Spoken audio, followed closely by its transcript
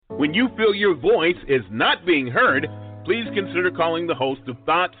When you feel your voice is not being heard, please consider calling the host of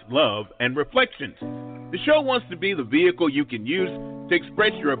Thoughts, Love, and Reflections. The show wants to be the vehicle you can use to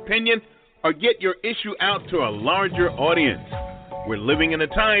express your opinion or get your issue out to a larger audience. We're living in a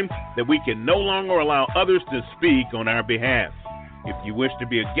time that we can no longer allow others to speak on our behalf. If you wish to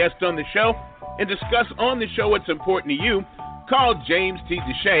be a guest on the show and discuss on the show what's important to you, call James T.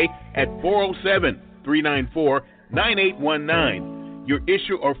 DeShay at 407-394-9819. Your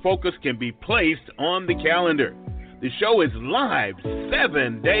issue or focus can be placed on the calendar. The show is live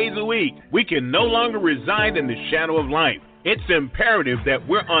 7 days a week. We can no longer reside in the shadow of life. It's imperative that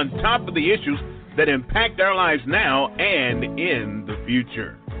we're on top of the issues that impact our lives now and in the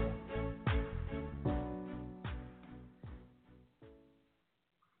future.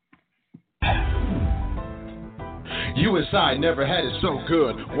 USI never had it so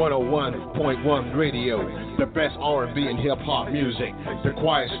good. 101.1 Radio, the best R&B and hip-hop music. The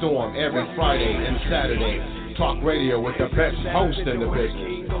Quiet Storm every Friday and Saturday. Talk radio with the best host in the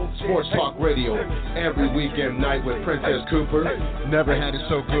business. Sports Talk Radio every weekend night with Princess Cooper. Never had it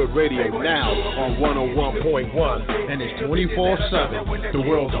so good radio now on 101.1, and it's 24/7. The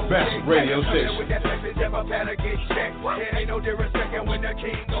world's best radio station.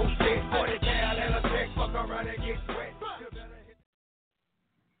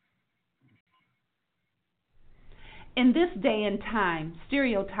 In this day and time,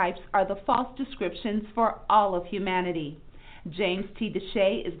 stereotypes are the false descriptions for all of humanity. James T.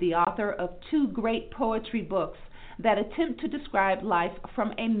 DeShay is the author of 2 great poetry books that attempt to describe life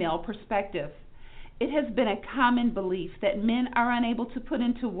from a male perspective. It has been a common belief that men are unable to put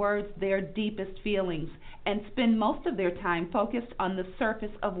into words their deepest feelings and spend most of their time focused on the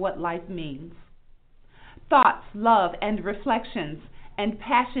surface of what life means. Thoughts, love, and reflections, and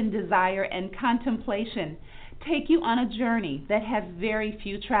passion, desire, and contemplation take you on a journey that has very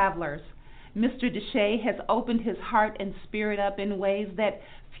few travelers. Mr. DeShay has opened his heart and spirit up in ways that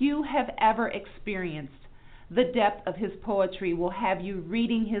few have ever experienced. The depth of his poetry will have you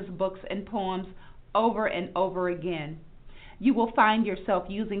reading his books and poems over and over again. You will find yourself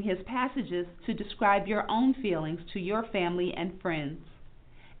using his passages to describe your own feelings to your family and friends.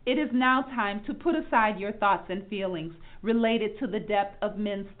 It is now time to put aside your thoughts and feelings related to the depth of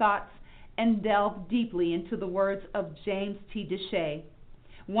men's thoughts and delve deeply into the words of James T. DeShay.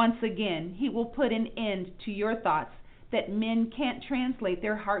 Once again, he will put an end to your thoughts that men can't translate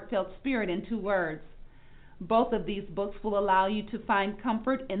their heartfelt spirit into words. Both of these books will allow you to find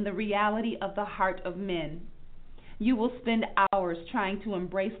comfort in the reality of the heart of men. You will spend hours trying to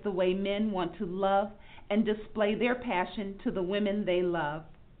embrace the way men want to love and display their passion to the women they love.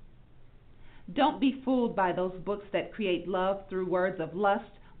 Don't be fooled by those books that create love through words of lust,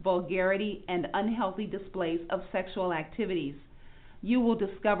 vulgarity, and unhealthy displays of sexual activities. You will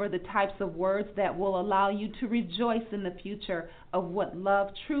discover the types of words that will allow you to rejoice in the future of what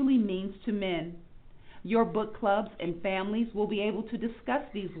love truly means to men. Your book clubs and families will be able to discuss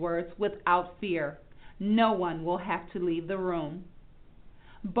these words without fear. No one will have to leave the room.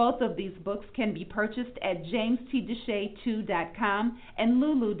 Both of these books can be purchased at jamestdeshay2.com and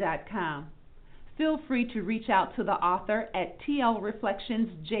lulu.com. Feel free to reach out to the author at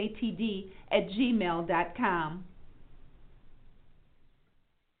tlreflectionsjtd@gmail.com.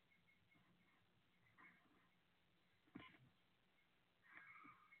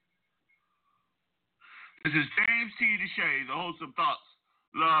 This is James T. DeShay, the host of Thoughts,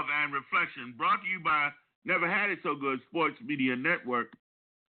 Love, and Reflection, brought to you by Never Had It So Good Sports Media Network.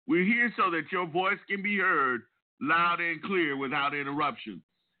 We're here so that your voice can be heard loud and clear without interruption.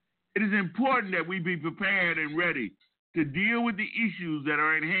 It is important that we be prepared and ready to deal with the issues that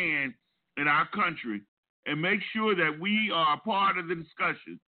are at hand in our country and make sure that we are a part of the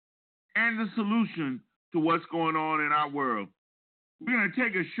discussion and the solution to what's going on in our world. We're going to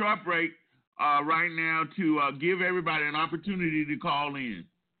take a short break right now to give everybody an opportunity to call in.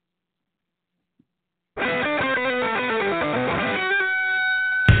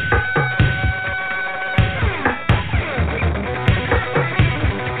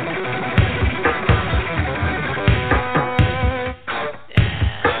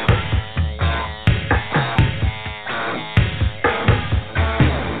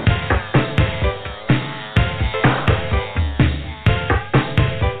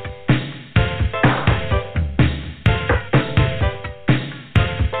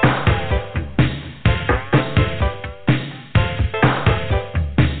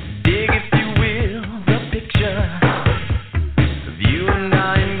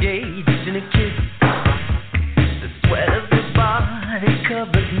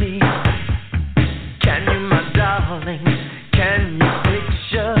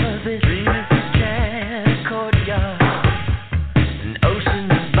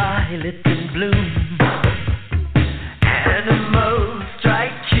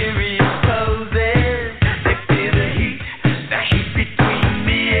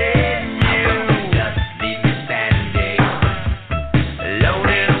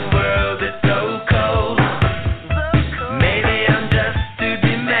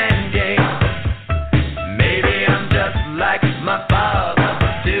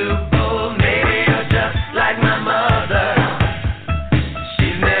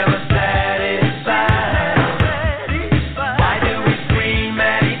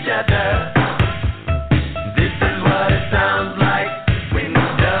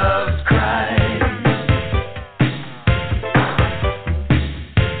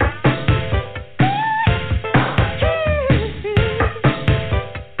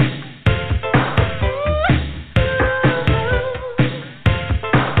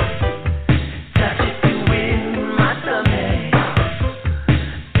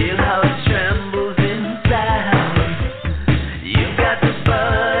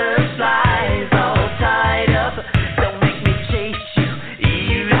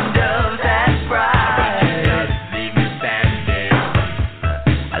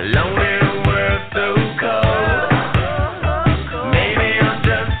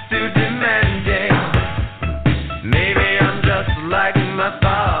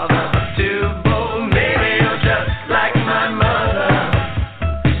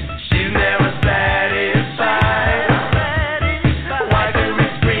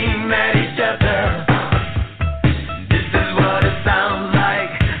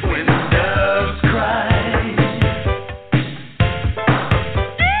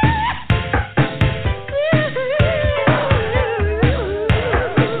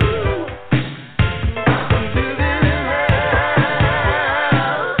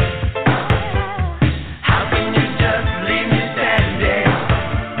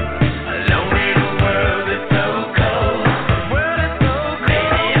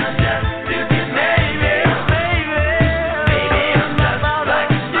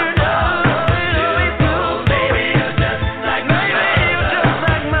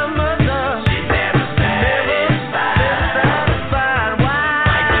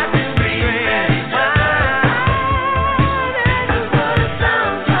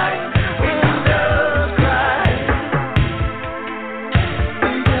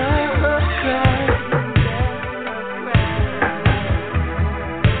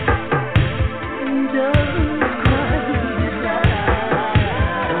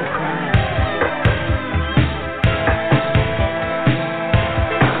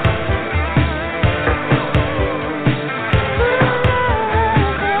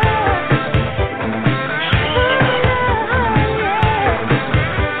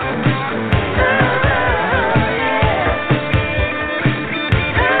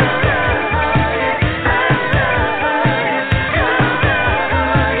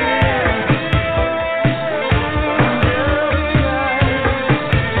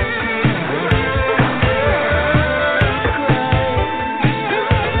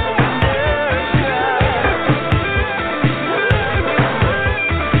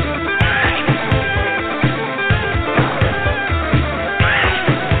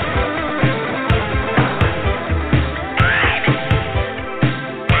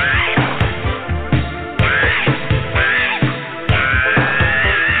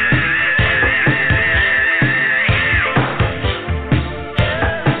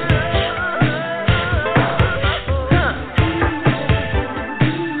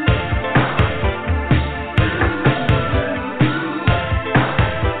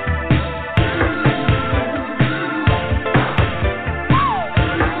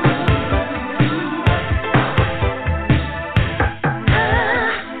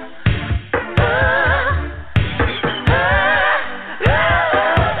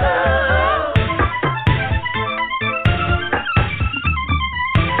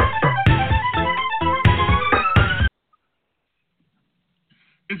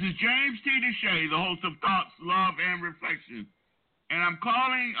 James T. DeShay, the host of Thoughts, Love, and Reflection. And I'm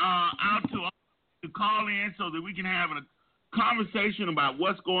calling out to all to call in so that we can have a conversation about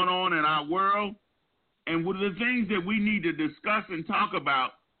what's going on in our world and what are the things that we need to discuss and talk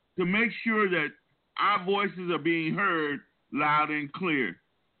about to make sure that our voices are being heard loud and clear.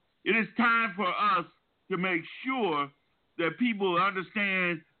 It is time for us to make sure that people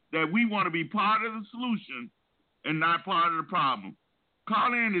understand that we want to be part of the solution and not part of the problem.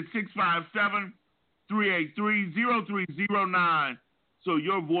 Call in at 657-383-0309 so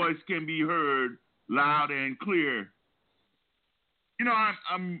your voice can be heard loud and clear. You know,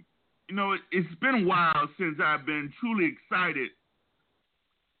 it's been a while since I've been truly excited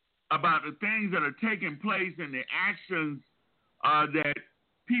about the things that are taking place and the actions that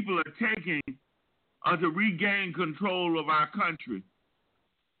people are taking to regain control of our country.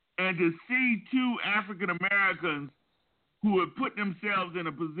 And to see two African Americans who have put themselves in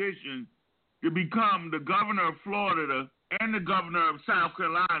a position to become the governor of Florida and the governor of South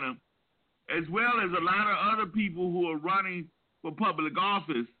Carolina, as well as a lot of other people who are running for public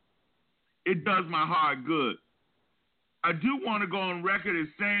office, it does my heart good. I do want to go on record as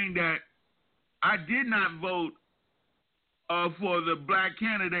saying that I did not vote for the black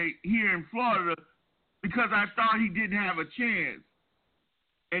candidate here in Florida because I thought he didn't have a chance.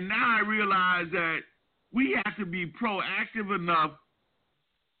 And now I realize that we have to be proactive enough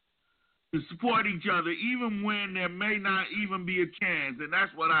to support each other, even when there may not even be a chance. And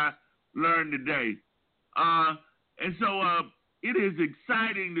that's what I learned today. And so it is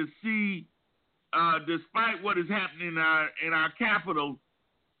exciting to see, despite what is happening in our capital,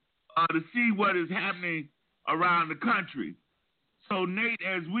 to see what is happening around the country. So, Nate,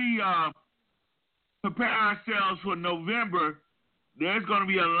 as we prepare ourselves for November, there's going to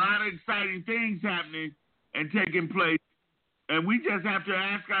be a lot of exciting things happening and taking place. And we just have to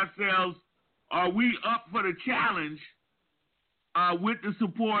ask ourselves, are we up for the challenge with the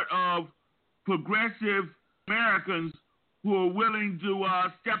support of progressive Americans who are willing to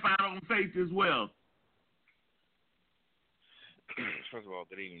step out on faith as well? First of all,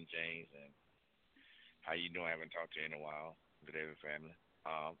 good evening, James, and how you doing? I haven't talked to you in a while. Good evening, family.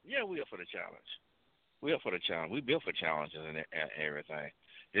 Yeah, we up for the challenge. We up for the challenge. We built for challenges and everything.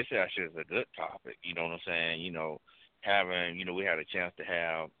 This actually is a good topic. You know what I'm saying? You know, we had a chance to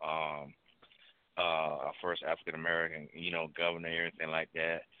have our first African American, governor and everything like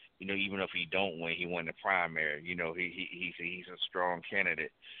that. Even if he don't win, he won the primary. He's a strong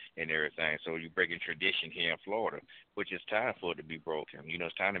candidate and everything. So you're breaking tradition here in Florida, which is time for it to be broken.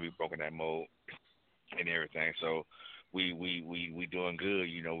 It's time to be broken, that mold and everything. So we doing good.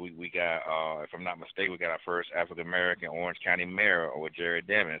 We got, if I'm not mistaken, we got our first African American Orange County mayor with Jared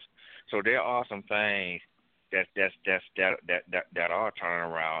Demings. So there are some things that are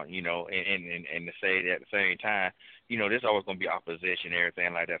turning around, and to say that at the same time, there's always going to be opposition and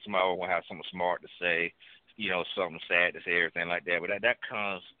everything like that. Somebody always going to have something smart to say, something sad to say, everything like that. But that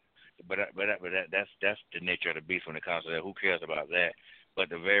comes, that's the nature of the beast when it comes to that. Who cares about that? But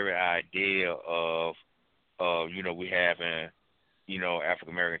the very idea of we having, African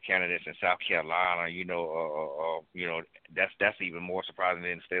American candidates in South Carolina, that's even more surprising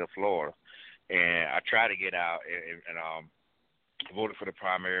than the state of Florida. And I tried to get out and voted for the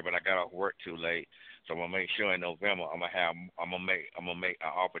primary, but I got off work too late. So I'm gonna make sure in November I'm gonna make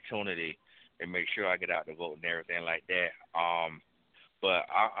an opportunity and make sure I get out to vote and everything like that. But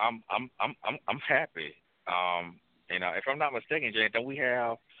I'm happy. If I'm not mistaken, Jay, don't we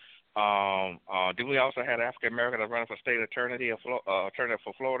have? Do we also have African Americans running for state attorney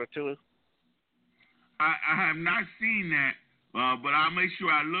for Florida too? I have not seen that. But I'll make sure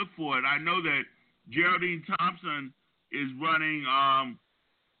I look for it. I know that Geraldine Thompson is running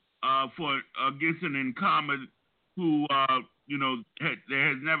for against an incumbent who, there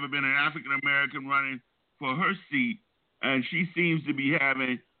has never been an African American running for her seat, and she seems to be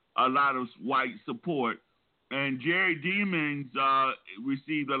having a lot of white support. And Jerry Demings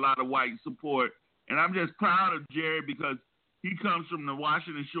received a lot of white support, and I'm just proud of Jerry because he comes from the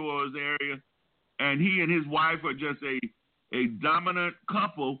Washington Shores area, and he and his wife are just a dominant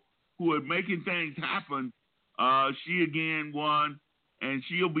couple who are making things happen. She again won, and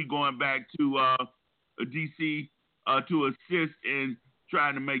she'll be going back to D.C. To assist in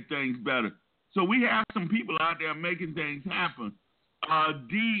trying to make things better. So we have some people out there making things happen.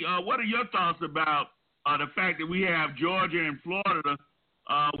 D, what are your thoughts about the fact that we have Georgia and Florida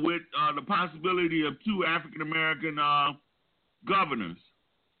with the possibility of two African American governors?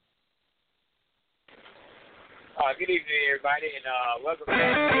 Good evening, everybody, and welcome back.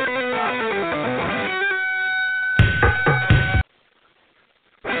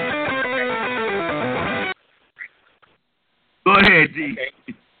 ahead, G.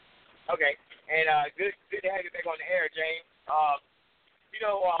 Okay. And good to have you back on the air, James.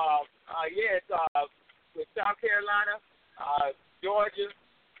 Yes, with South Carolina, Georgia,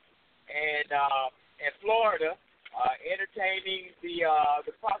 and Florida, entertaining the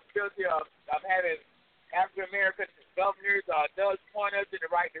possibility of having African American governors does point us in the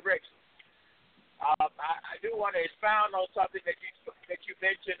right direction. I do want to expound on something that you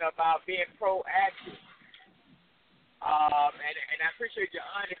mentioned about being proactive, and I appreciate your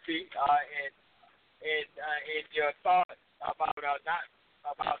honesty and your thoughts about not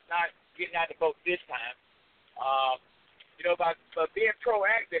getting out the vote this time. By being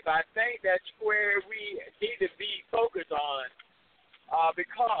proactive, I think that's where we need to be focused on,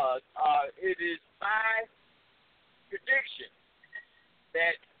 because it is my prediction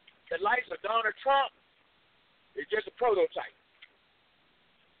that the likes of Donald Trump is just a prototype.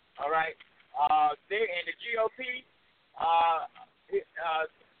 All right, they and the GOP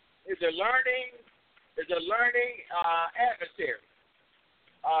is a learning adversary.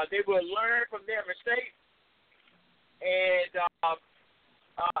 They will learn from their mistakes, and I've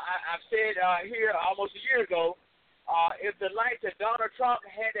said here almost a year ago, if the likes of Donald Trump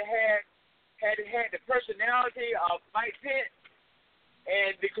had the personality of Mike Pence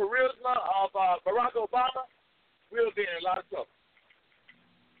and the charisma of Barack Obama, we would be in a lot of trouble.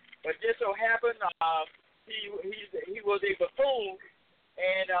 But just so happened, he was a buffoon,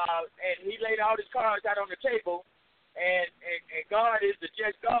 and he laid all his cards out on the table, and God is the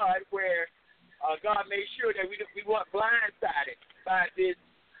just God, where God made sure that we weren't blindsided by this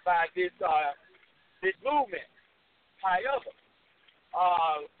movement. However,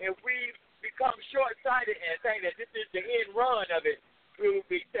 if we become short-sighted and think that this is the end run of it, we will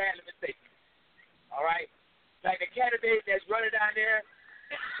be sadly mistaken. All right? Like the candidate that's running down there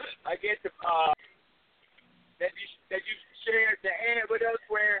against the that you shared the ad with us,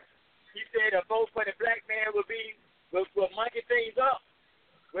 where he said a vote for the black man will monkey things up.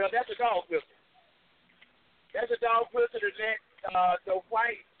 Well, that's a dog whistle. That's a dog whistle to let the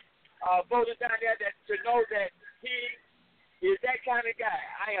white voters down there to know that he is that kind of guy.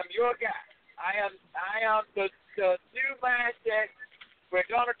 I am your guy. I am the new mindset where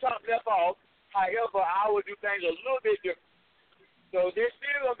Donald Trump left off. However, I will do things a little bit different. So there's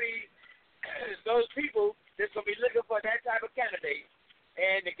still going to be those people that's going to be looking for that type of candidate.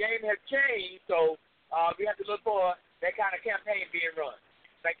 And the game has changed, so we have to look for that kind of campaign being run.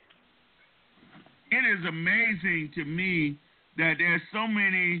 Thank you. It is amazing to me that there's so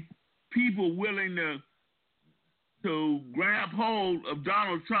many people willing to grab hold of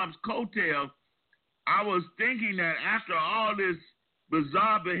Donald Trump's coattails. I was thinking that after all this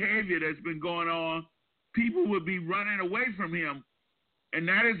bizarre behavior that's been going on, people would be running away from him. And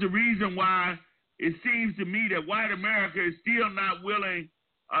that is the reason why it seems to me that white America is still not willing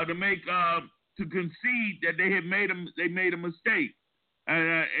to concede that they made a mistake.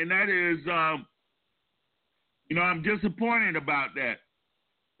 And that is, I'm disappointed about that.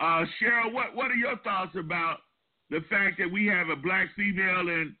 Cheryl, what are your thoughts about the fact that we have a black female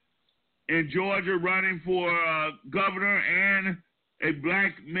in Georgia running for governor and a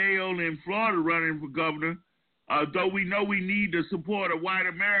black male in Florida running for governor? Though we know we need the support of white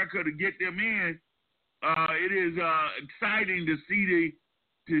America to get them in, it is exciting to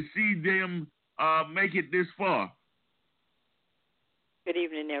see them make it this far. Good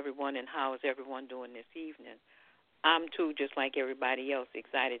evening, everyone, and how is everyone doing this evening? I'm, too, just like everybody else,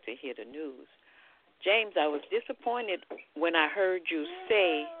 excited to hear the news. James, I was disappointed when I heard you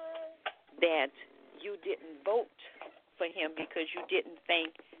say that you didn't vote for him because you didn't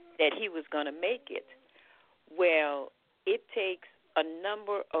think that he was going to make it. Well, it takes a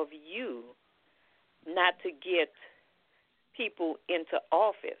number of you not to get people into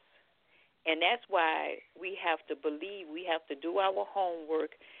office. And that's why we have to believe, we have to do our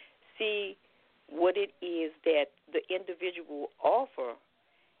homework, see what it is that the individual offer,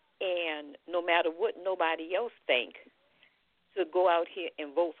 and no matter what nobody else think, to go out here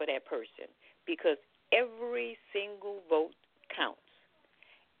and vote for that person, because every single vote counts.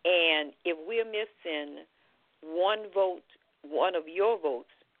 And if we're missing one vote, one of your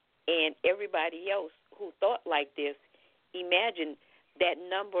votes, and everybody else who thought like this, imagine that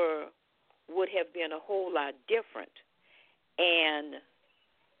number would have been a whole lot different. And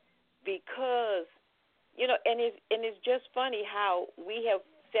because, and it's just funny how we have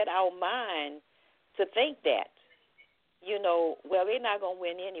set our mind to think that, well, they're not going to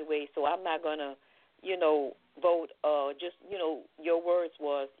win anyway, so I'm not going to, vote. Your words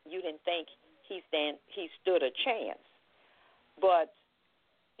was you didn't think he stood a chance. But,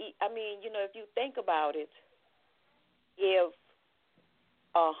 if you think about it, if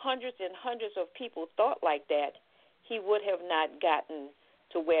hundreds and hundreds of people thought like that, he would have not gotten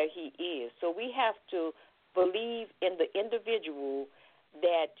to where he is. So we have to believe in the individual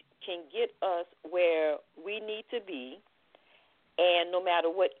that can get us where we need to be, and no matter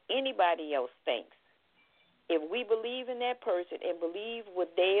what anybody else thinks, if we believe in that person and believe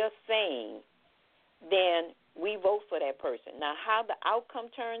what they are saying, then we vote for that person. Now, how the outcome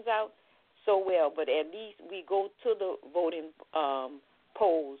turns out, so well, but at least we go to the voting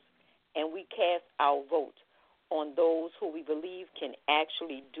polls and we cast our vote on those who we believe can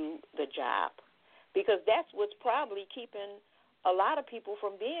actually do the job, because that's what's probably keeping a lot of people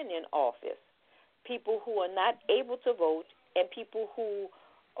from being in office, people who are not able to vote and people who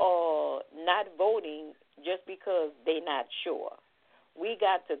are not voting just because they're not sure. We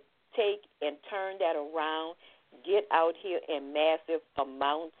got to take and turn that around, get out here in massive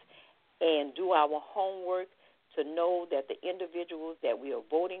amounts, and do our homework to know that the individuals that we are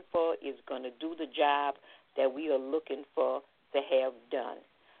voting for is going to do the job that we are looking for to have done.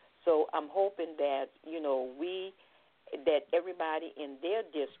 So I'm hoping that, that everybody in their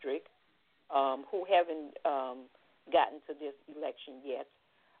district who haven't gotten to this election yet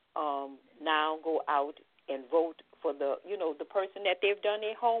now go out and vote for the person that they've done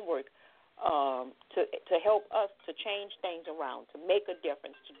their homework to help us to change things around, to make a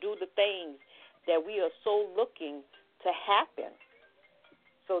difference, to do the things that we are so looking to happen.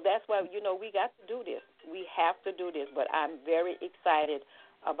 So that's why, we got to do this. We have to do this, but I'm very excited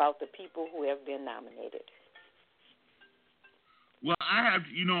about the people who have been nominated. Well, I have,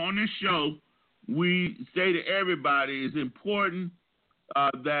 on this show, we say to everybody it's important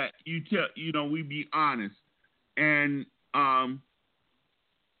that we be honest. And I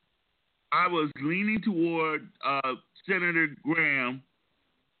was leaning toward Senator Graham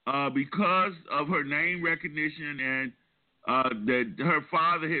because of her name recognition and that her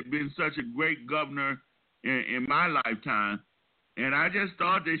father had been such a great governor in my lifetime. And I just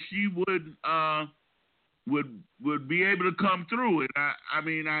thought that she would be able to come through. And I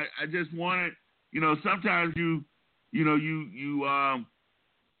just wanted, sometimes you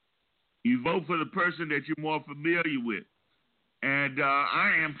vote for the person that you're more familiar with. And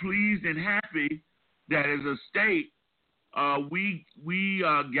I am pleased and happy that as a state, we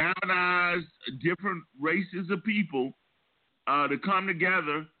galvanized different races of people to come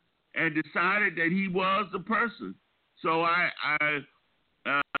together and decided that he was the person. So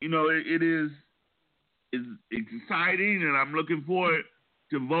it's exciting, and I'm looking forward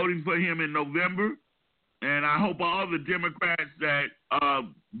to voting for him in November. And I hope all the Democrats that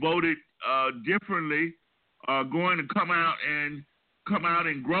voted differently are going to come out in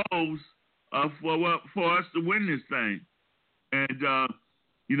groves for us to win this thing. And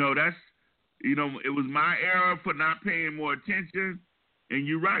that's it was my error for not paying more attention. And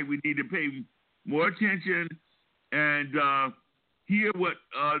you're right, we need to pay more attention and hear what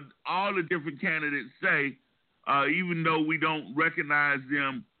all the different candidates say, even though we don't recognize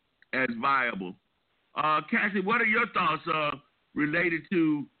them as viable. Cassie, what are your thoughts related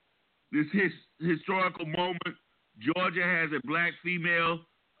to this historical moment? Georgia has a black female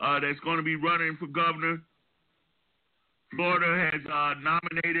that's going to be running for governor. Florida has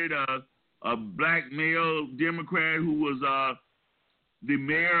nominated a black male Democrat who was the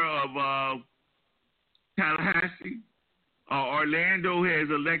mayor of Tallahassee. Orlando has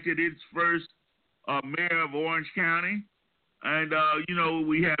elected its first mayor of Orange County. And,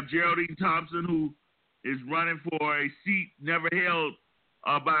 we have Geraldine Thompson, who is running for a seat never held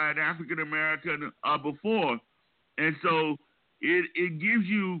by an African-American before. And so it gives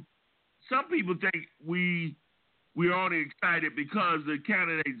you, some people think we're only excited because the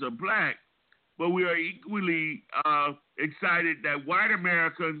candidates are black, but we are equally excited that white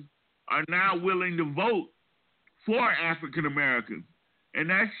Americans are now willing to vote for African Americans. And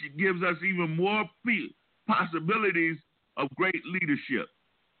that gives us even more possibilities of great leadership.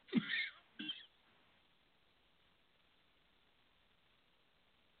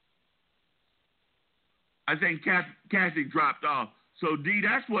 I think Cassie dropped off. So, Dee,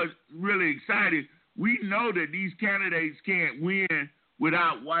 that's what's really exciting. We know that these candidates can't win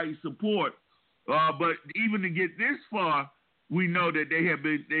without white support. But even to get this far, we know that they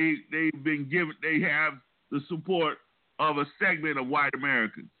have the support of a segment of white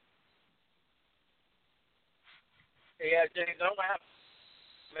Americans. Yeah, James, I'm gonna have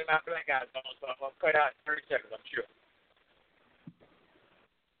to make my black guys on, so I'm gonna cut out 30 seconds, I'm sure.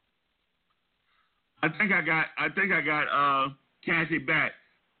 I think I got Cassie back.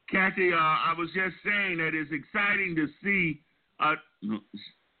 Cassie, I was just saying that it's exciting to see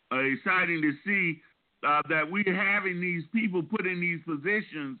that we're having these people put in these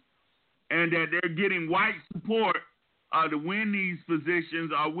positions and that they're getting white support to win these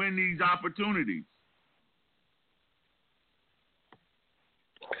positions or win these opportunities.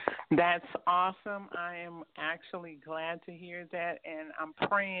 That's awesome. I am actually glad to hear that, and I'm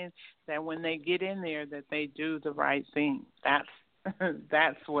praying that when they get in there that they do the right thing.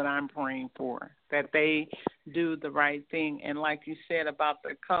 That's what I'm praying for, that they do the right thing. And like you said about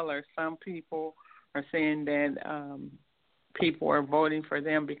the color, some people are saying that people are voting for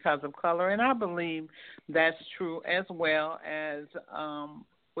them because of color, and I believe that's true, as well as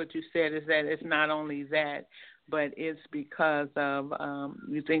what you said is that it's not only that, but it's because of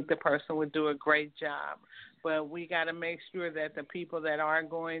you think the person would do a great job. But we got to make sure that the people that are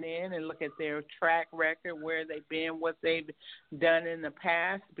going in and look at their track record, where they've been, what they've done in the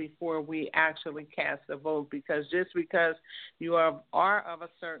past before we actually cast a vote. Because just because you are of a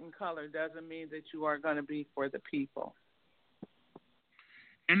certain color doesn't mean that you are going to be for the people.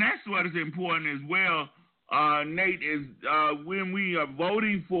 And that's what is important as well, Nate, is when we are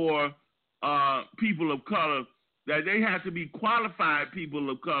voting for people of color, that they have to be qualified people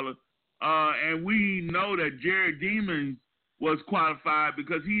of color. And we know that Jared Demons was qualified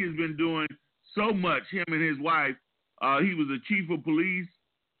because he has been doing so much, him and his wife. He was the chief of police.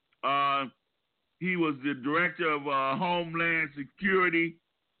 He was the director of Homeland Security.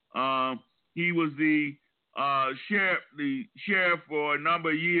 He was the sheriff for a number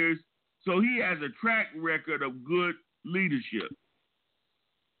of years. So he has a track record of good leadership.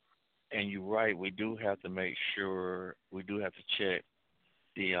 And you're right. We do have to make sure, we do have to check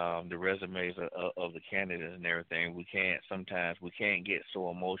the resumes of the candidates and everything. We can't get so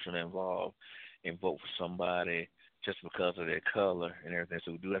emotionally involved and vote for somebody just because of their color and everything.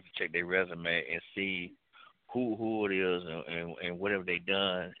 So we do have to check their resume and see who it is and what have they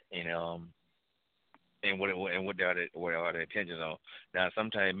done and what are their intentions on. Now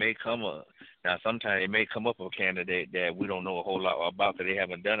sometimes it may come up with a candidate that we don't know a whole lot about because they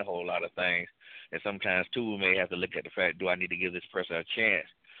haven't done a whole lot of things. And sometimes too we may have to look at the fact, do I need to give this person a chance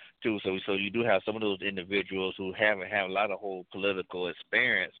too? So you do have some of those individuals who haven't had a lot of whole political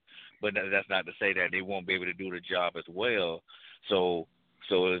experience, but that's not to say that they won't be able to do the job as well. So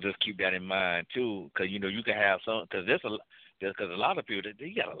just keep that in mind too, because you can have some, because a lot of people,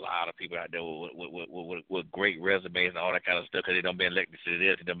 you got a lot of people out there with great resumes and all that kind of stuff because they done been elected to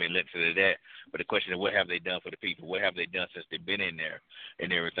this, they done been elected to that. But the question is, what have they done for the people? What have they done since they've been in there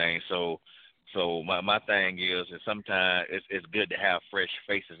and everything? So my thing is sometimes it's good to have fresh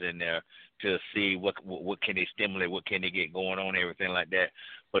faces in there to see what can they stimulate, what can they get going on, everything like that.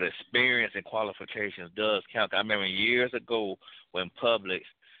 But experience and qualifications does count. I remember years ago when Publix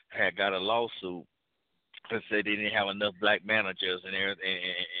had got a lawsuit and said they didn't have enough black managers and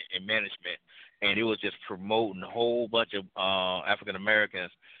management, and it was just promoting a whole bunch of African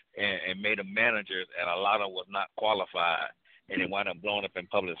Americans and made them managers, and a lot of them was not qualified, and it wound up blowing up in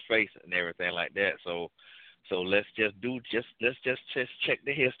public's face and everything like that. So let's just check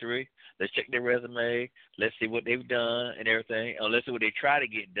the history. Let's check their resume. Let's see what they've done and everything. Or let's see what they try to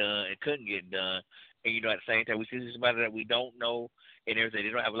get done and couldn't get done. And at the same time, we see somebody that we don't know and everything.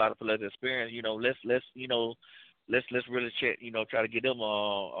 They don't have a lot of political experience. Let's really check. Try to get them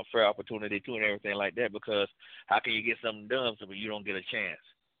a fair opportunity too and everything like that. Because how can you get something done so you don't get a chance?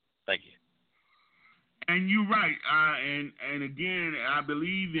 Thank you. And you're right. And again, I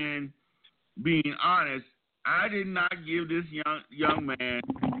believe in being honest. I did not give this young man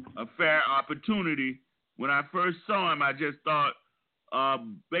a fair opportunity. When I first saw him, I just thought,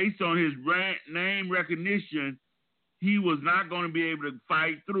 based on his name recognition, he was not going to be able to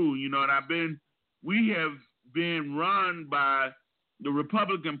fight through. And we have been run by the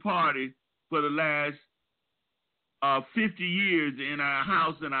Republican Party for the last 50 years in our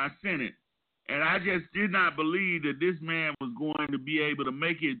House and our Senate. And I just did not believe that this man was going to be able to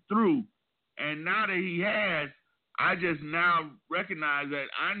make it through. And now that he has, I just now recognize that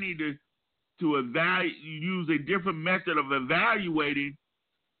I need to use a different method of evaluating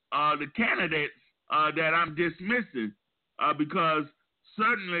the candidates that I'm dismissing, because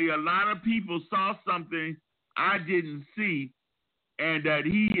certainly a lot of people saw something I didn't see, and that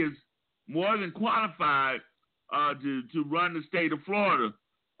he is more than qualified to run the state of Florida.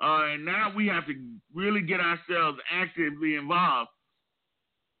 And now we have to really get ourselves actively involved.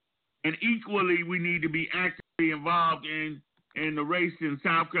 And equally, we need to be actively involved in the race in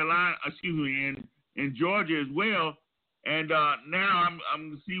South Carolina, in Georgia as well. And now I'm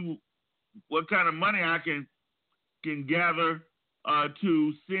going to see what kind of money I can gather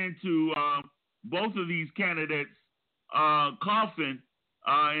to send to both of these candidates' coffin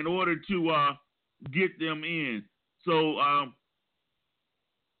in order to get them in. So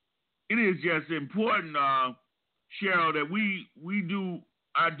it is just important, Cheryl, that we do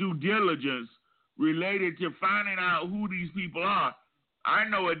our due diligence related to finding out who these people are. I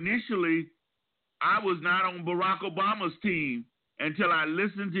know initially I was not on Barack Obama's team until I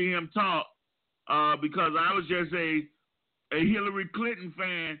listened to him talk, because I was just a Hillary Clinton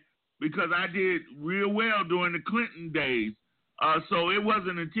fan because I did real well during the Clinton days. So it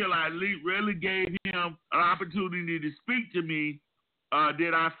wasn't until I really gave him an opportunity to speak to me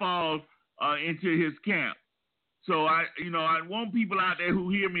did I fall into his camp. So I want people out there who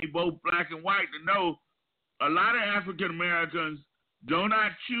hear me, both black and white, to know a lot of African Americans do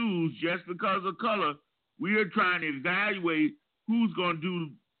not choose just because of color. We are trying to evaluate who's going to do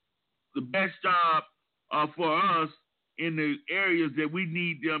the best job for us in the areas that we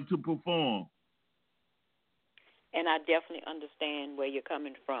need them to perform. And I definitely understand where you're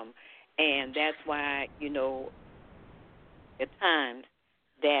coming from. And that's why, at times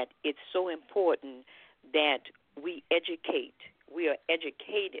that it's so important that we educate. We are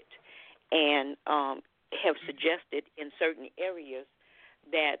educated and have suggested in certain areas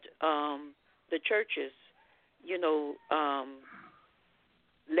that the churches,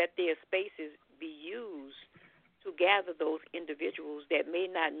 let their spaces be used to gather those individuals that may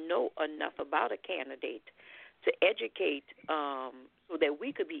not know enough about a candidate to educate so that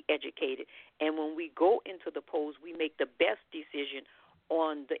we could be educated. And when we go into the polls, we make the best decision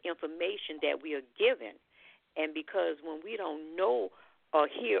on the information that we are given. And because when we don't know or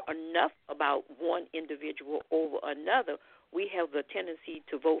hear enough about one individual over another, we have the tendency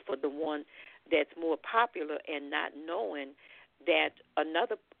to vote for the one that's more popular and not knowing that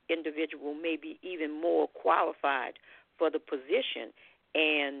another individual may be even more qualified for the position,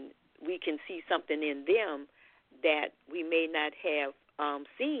 and we can see something in them that we may not have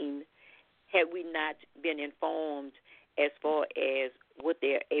seen had we not been informed as far as what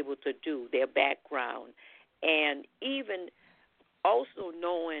they're able to do, their background, and even also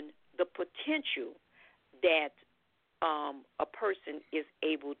knowing the potential that a person is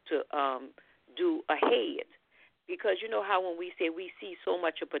able to do ahead. Because you know how when we say we see so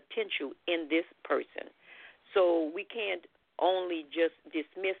much of potential in this person, so we can't only just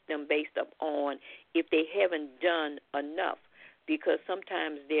dismiss them based upon if they haven't done enough, because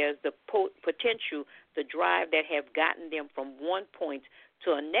sometimes there's the potential, the drive that have gotten them from one point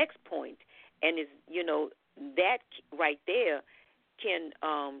to a next point, and is that right there can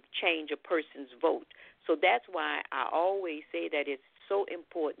change a person's vote. So that's why I always say that it's so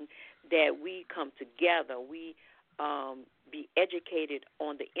important that we come together, we be educated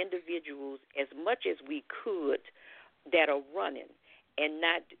on the individuals as much as we could that are running, and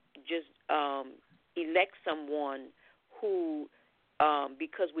not just elect someone who,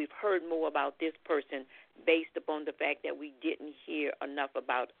 because we've heard more about this person based upon the fact that we didn't hear enough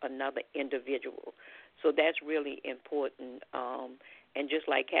about another individual. So that's really important. And just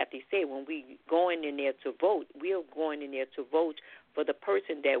like Kathy said, when we going in there to vote, we are going in there to vote for the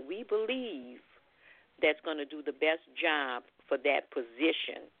person that we believe that's going to do the best job for that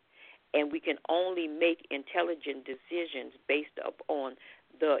position. And we can only make intelligent decisions based upon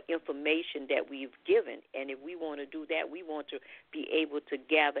the information that we've given. And if we want to do that, we want to be able to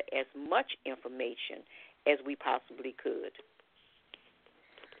gather as much information as we possibly could.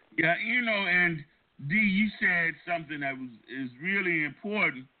 Yeah, and D, you said something that is really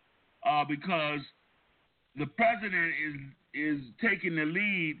important because the president is taking the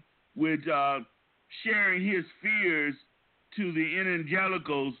lead with sharing his fears to the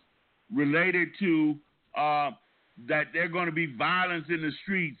evangelicals related to that they're going to be violence in the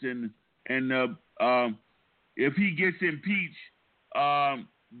streets, and if he gets impeached,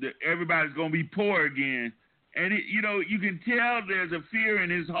 everybody's going to be poor again. And you can tell there's a fear in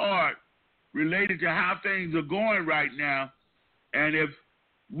his heart related to how things are going right now. And if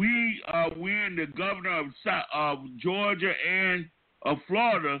we win the governor of Georgia and of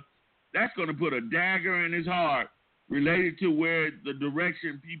Florida, that's going to put a dagger in his heart related to where the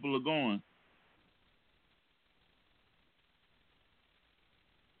direction people are going.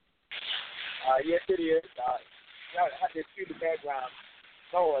 Yes, it is. I have to excuse the background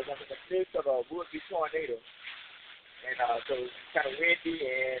noise. I'm in the midst of a would-be tornado. And so it's kind of windy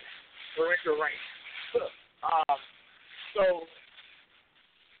and torrential rain. So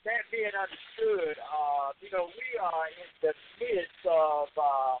that being understood, we are in the midst of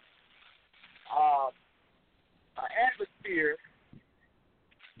an atmosphere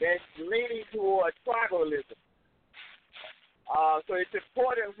that's leaning toward tribalism. So it's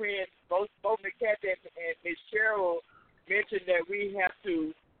important when both Ms. Kathy and Ms. Cheryl mentioned that we have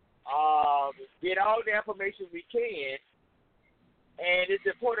to get all the information we can, and it's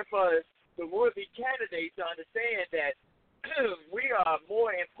important for the would-be candidates to understand that we are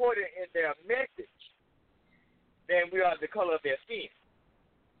more important in their message than we are the color of their skin.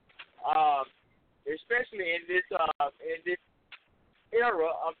 Especially in this era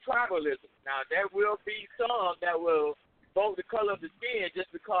of tribalism. Now, there will be some that will vote the color of the skin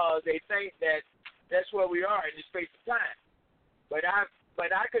just because they think that that's where we are in this space of time. But I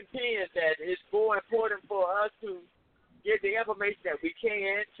contend that it's more important for us to get the information that we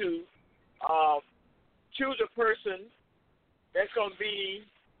can to choose a person that's going to be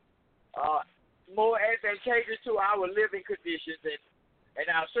more advantageous to our living conditions and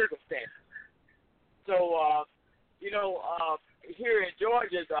our circumstances. So, here in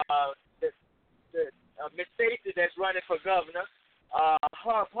Georgia, Miss Stacey that's running for governor,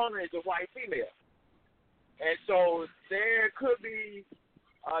 her opponent is a white female. And so there could be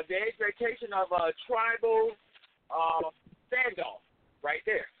the expectation of a tribal standoff right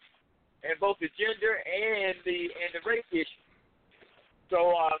there, in both the gender and the race issue.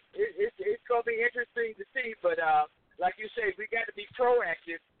 So it's going to be interesting to see, but like you say, we got to be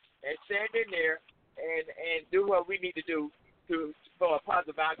proactive and stand in there and do what we need to do for a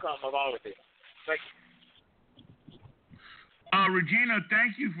positive outcome of all of this. Thank you. Regina,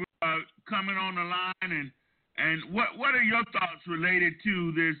 thank you for coming on the line, and what are your thoughts related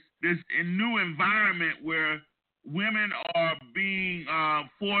to this new environment where women are being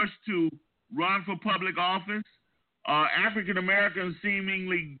forced to run for public office? African Americans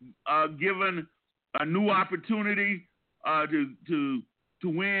seemingly given a new opportunity to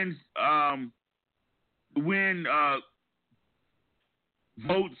win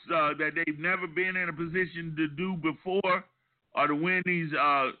votes that they've never been in a position to do before, or to win these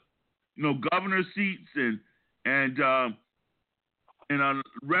governor seats and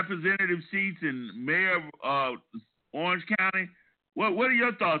representative seats and mayor of Orange County. What are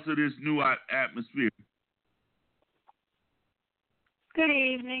your thoughts of this new atmosphere? Good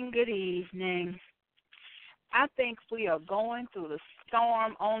evening. I think we are going through the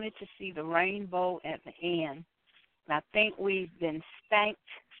storm only to see the rainbow at the end. And I think we've been spanked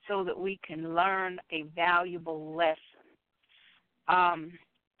so that we can learn a valuable lesson.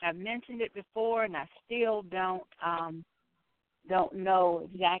 I've mentioned it before, and I still don't know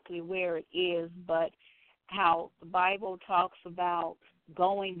exactly where it is, but how the Bible talks about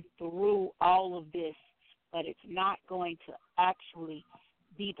going through all of this, but it's not going to actually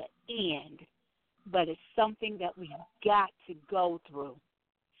be the end, but it's something that we've got to go through.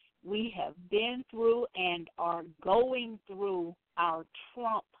 We have been through and are going through our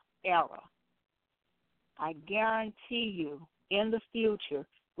Trump era. I guarantee you, in the future,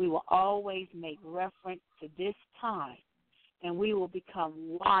 we will always make reference to this time, and we will become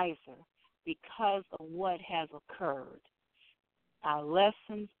wiser because of what has occurred. Our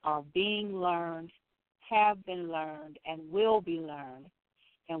lessons are being learned, have been learned, and will be learned,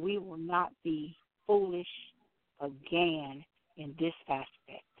 and we will not be foolish again in this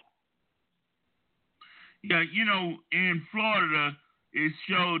aspect. Yeah, in Florida, it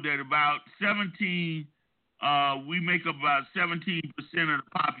showed that about 17, we make up about 17% of the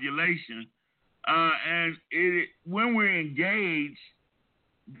population, and when we're engaged,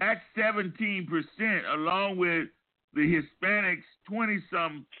 that 17%, along with the Hispanics,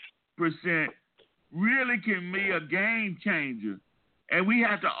 20-some%, really can be a game changer. And we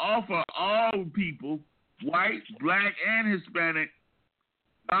have to offer all people, white, black, and Hispanic,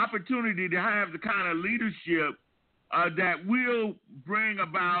 the opportunity to have the kind of leadership that will bring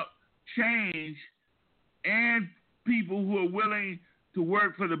about change and people who are willing to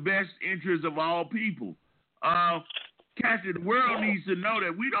work for the best interests of all people. Cassie, the world needs to know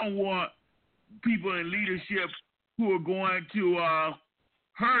that we don't want people in leadership who are going to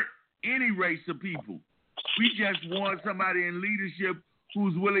hurt any race of people. We just want somebody in leadership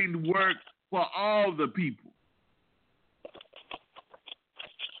who's willing to work for all the people.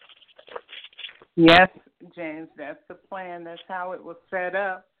 Yes, James, that's the plan. That's how it was set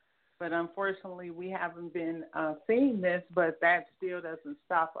up. But unfortunately, we haven't been seeing this, but that still doesn't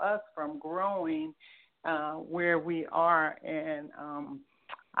stop us from growing where we are. And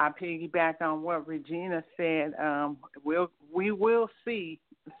I piggyback on what Regina said. We will see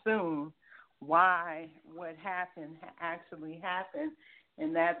soon why what happened actually happened.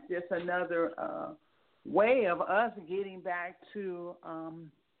 And that's just another way of us getting back to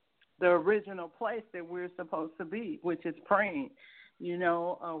the original place that we're supposed to be, which is praying.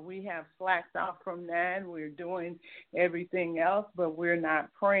 We have slacked off from that. We're doing everything else, but we're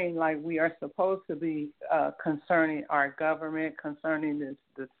not praying like we are supposed to be concerning our government, concerning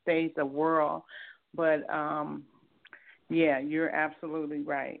the state, the world. But, yeah, you're absolutely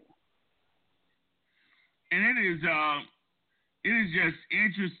right. And it is just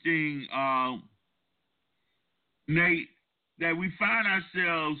interesting, Nate, that we find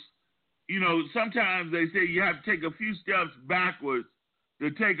ourselves, sometimes they say you have to take a few steps backwards to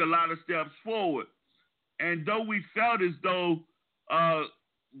take a lot of steps forward. And though we felt as though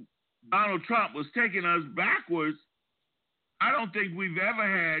Donald Trump was taking us backwards, I don't think we've ever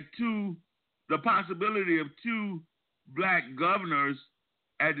had the possibility of two black governors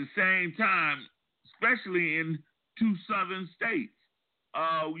at the same time, especially in two southern states.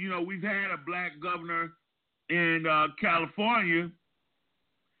 We've had a black governor in California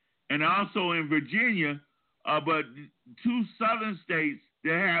and also in Virginia, but two southern states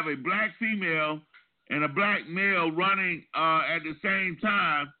that have a black female and a black male running at the same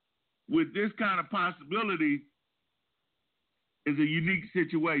time with this kind of possibility is a unique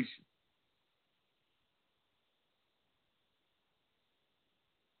situation.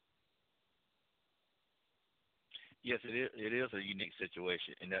 Yes, it is a unique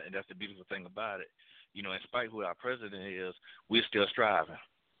situation, and that's the beautiful thing about it. In spite of who our president is, we're still striving.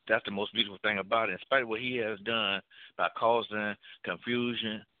 That's the most beautiful thing about it. In spite of what he has done by causing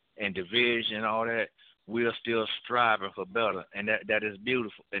confusion and division and all that, we're still striving for better, and that is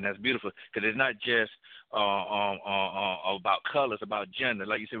beautiful. And that's beautiful because it's not just about color; it's about gender.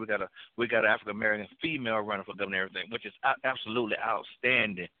 Like you said, we got an African American female running for governor and everything, which is absolutely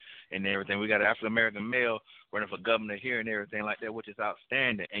outstanding and everything. We got an African American male running for governor here and everything like that, which is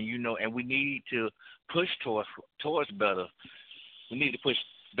outstanding. And and we need to push towards better. We need to push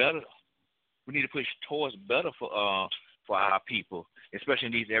better. We need to push towards better for our people, especially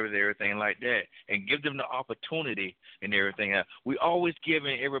in these areas, everything like that, and give them the opportunity and everything else. We always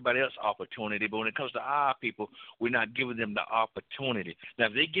giving everybody else opportunity, but when it comes to our people, we're not giving them the opportunity. Now,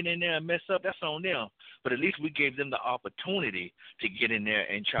 if they get in there and mess up, that's on them, but at least we gave them the opportunity to get in there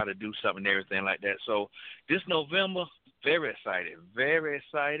and try to do something and everything like that. So this November, very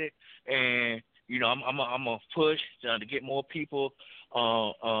excited, and I'm gonna push to get more people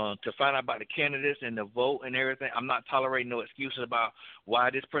to find out about the candidates and the vote and everything. I'm not tolerating no excuses about why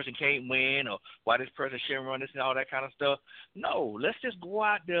this person can't win or why this person shouldn't run this and all that kind of stuff. No, let's just go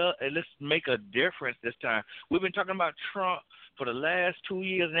out there and let's make a difference this time. We've been talking about Trump for the last 2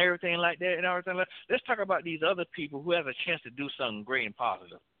 years and everything like that and everything like that. Let's talk about these other people who have a chance to do something great and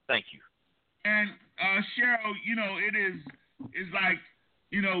positive. Thank you. And Cheryl, it's like,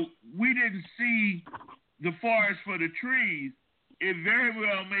 we didn't see the forest for the trees. It very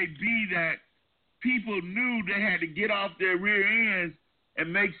well may be that people knew they had to get off their rear ends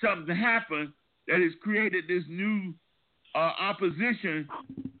and make something happen that has created this new opposition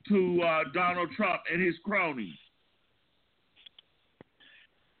to Donald Trump and his cronies.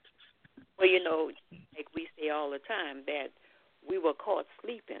 Well, like we say all the time, that we were caught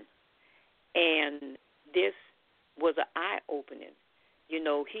sleeping, and this was an eye-opening.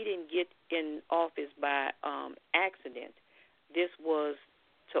 He didn't get in office by accident. This was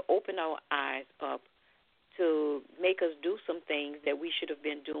to open our eyes up, to make us do some things that we should have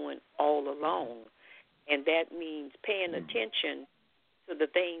been doing all along. And that means paying attention to the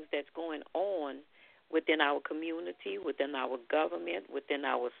things that's going on within our community, within our government, within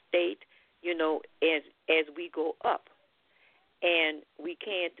our state, as we go up. And we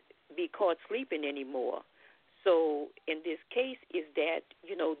can't be caught sleeping anymore. So in this case is that,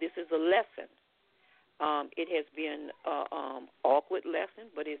 this is a lesson. It has been an awkward lesson,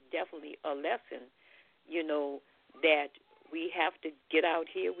 but it's definitely a lesson, that we have to get out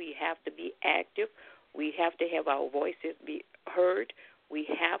here. We have to be active. We have to have our voices be heard. We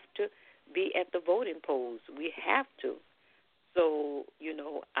have to be at the voting polls. We have to. So,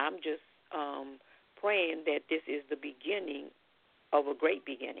 I'm just praying that this is the beginning of a great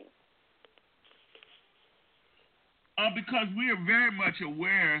beginning. Because we are very much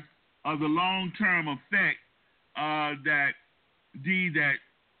aware of the long-term effect that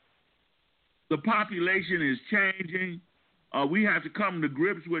the population is changing. We have to come to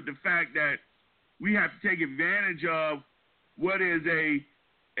grips with the fact that we have to take advantage of what is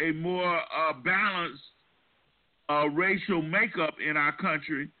a more balanced racial makeup in our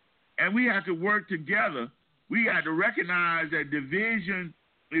country, and we have to work together. We have to recognize that division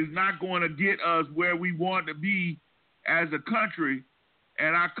is not going to get us where we want to be as a country,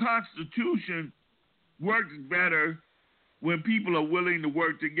 and our Constitution works better when people are willing to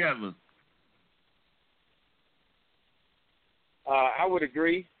work together. I would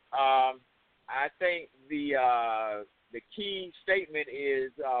agree. I think the key statement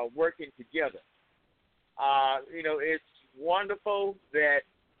is working together. It's wonderful that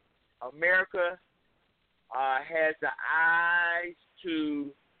America has the eyes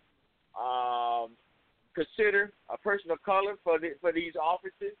to consider a person of color for these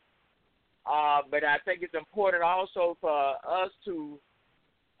offices. But I think it's important also for us to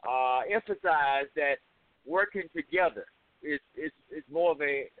emphasize that working together is more of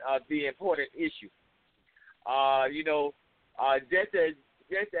the important issue.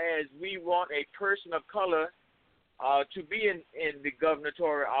 Just as we want a person of color to be in the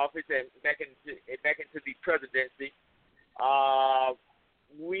gubernatorial office and back into the presidency,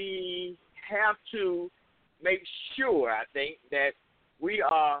 we have to make sure, I think, that we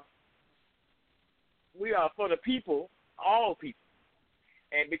are for the people, all people.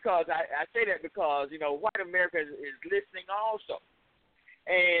 And because I say that because, white America is listening also.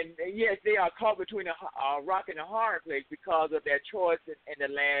 And yes, they are caught between a rock and a hard place because of their choice in the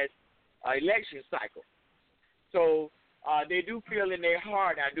last election cycle. So they do feel in their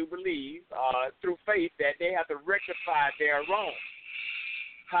heart, I do believe, through faith, that they have to rectify their wrong.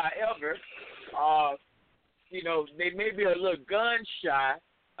 However, they may be a little gun shy,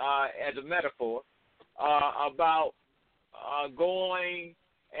 as a metaphor, about going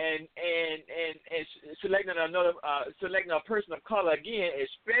and selecting selecting a person of color again,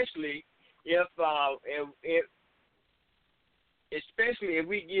 especially if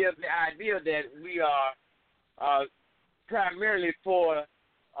we give the idea that we are primarily for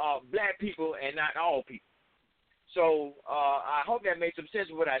black people and not all people. So I hope that made some sense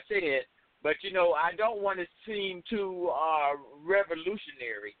of what I said. But I don't want to seem too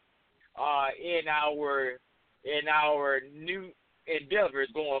revolutionary in our new endeavors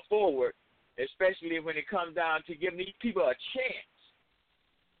going forward, especially when it comes down to giving these people a chance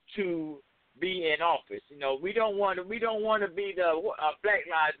to be in office. We don't want to be the Black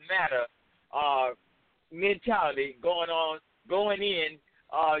Lives Matter mentality going in.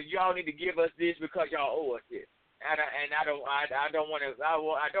 Y'all need to give us this because y'all owe us this. I don't want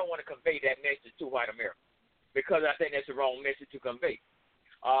to convey that message to white America, because I think that's the wrong message to convey.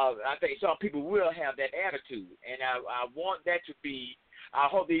 I think some people will have that attitude, and I want that to be. I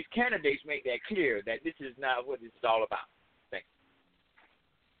hope these candidates make that clear that this is not what this is all about. Thanks.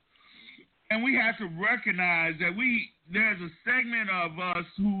 And we have to recognize that there's a segment of us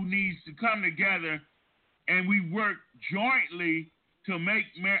who needs to come together, and we work jointly to make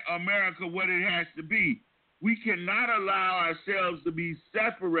America what it has to be. We cannot allow ourselves to be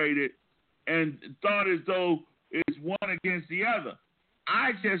separated and thought as though it's one against the other.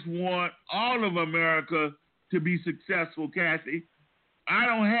 I just want all of America to be successful, Kathy. I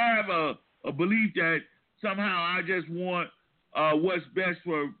don't have a belief that somehow I just want what's best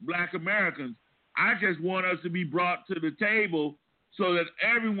for black Americans. I just want us to be brought to the table so that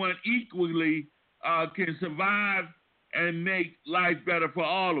everyone equally can survive and make life better for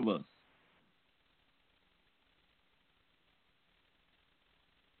all of us.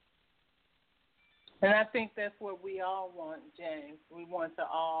 And I think that's what we all want, James. We want to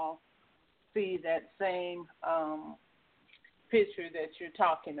all see that same picture that you're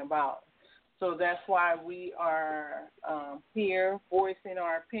talking about. So that's why we are here voicing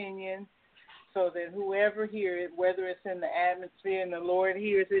our opinions, so that whoever hears it, whether it's in the atmosphere and the Lord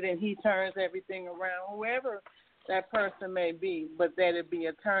hears it and he turns everything around, whoever that person may be, but that it be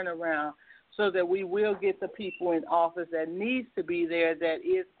a turnaround, so that we will get the people in office that needs to be there, that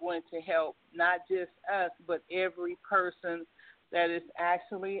is going to help not just us, but every person that is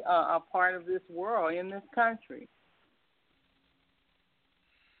actually a part of this world, in this country.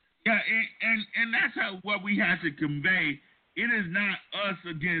 Yeah, and that's what we have to convey. It is not us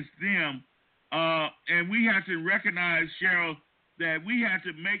against them. And we have to recognize, Cheryl, that we have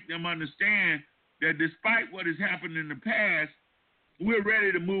to make them understand that despite what has happened in the past, we're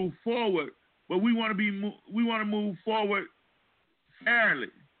ready to move forward. But we want to move forward fairly.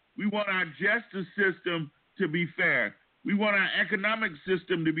 We want our justice system to be fair. We want our economic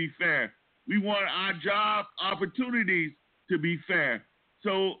system to be fair. We want our job opportunities to be fair.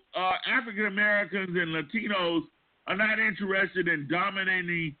 So African Americans and Latinos are not interested in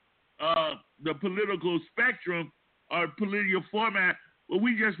dominating the political spectrum or political format, but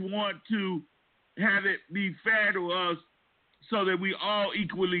we just want to have it be fair to us so that we all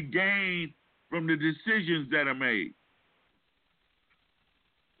equally gain from the decisions that are made.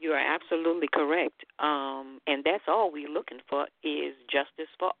 You are absolutely correct. And that's all we're looking for is justice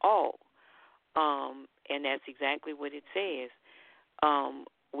for all. And that's exactly what it says.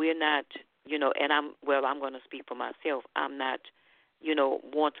 We're not, and I'm going to speak for myself. I'm not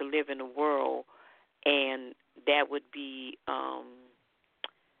want to live in a world, and that would be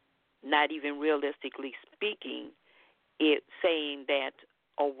not even realistically speaking, it saying that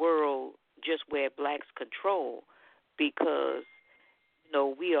a world just where blacks control, because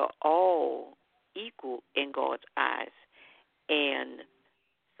we are all equal in God's eyes, and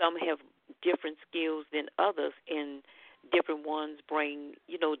some have different skills than others, and different ones bring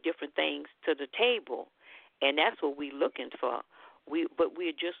different things to the table, and that's what we're looking for. But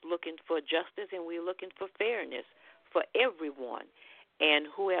we're just looking for justice, and we're looking for fairness for everyone, and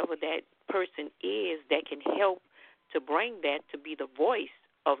whoever that person is that can help to bring that to be the voice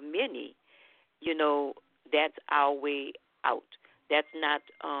of many, that's our way out. That's not,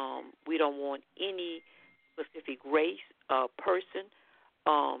 we don't want any specific race or person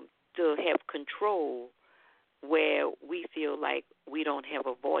to have control where we feel like we don't have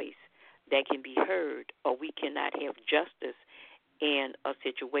a voice that can be heard, or we cannot have justice in a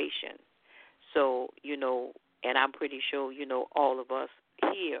situation. So, and I'm pretty sure, all of us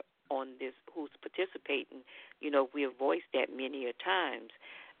here on this who's participating, we have voiced that many a times,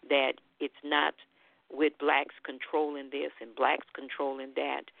 that it's not with blacks controlling this and blacks controlling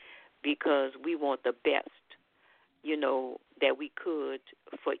that, because we want the best, that we could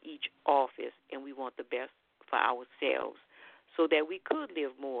for each office, and we want the best for ourselves, so that we could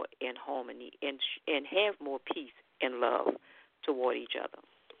live more in harmony and have more peace and love toward each other.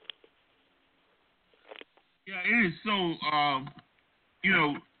 Yeah, it is so,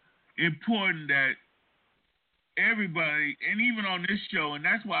 important that everybody, and even on this show, and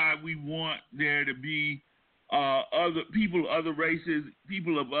that's why we want there to be other people, other races,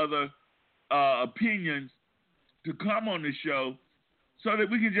 people of other opinions to come on the show, so that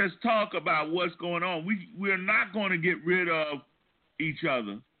we can just talk about what's going on. We're not going to get rid of each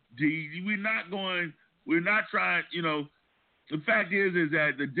other. We're not trying, the fact is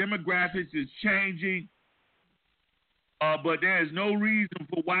that the demographics is changing, but there is no reason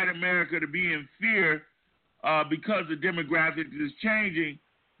for white America to be in fear because the demographics is changing,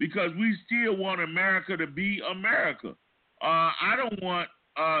 because we still want America to be America. I don't want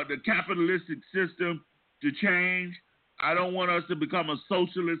the capitalistic system to change. I don't want us to become a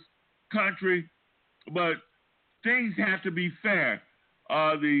socialist country, but things have to be fair.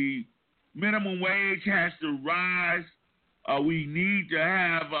 The minimum wage has to rise. We need to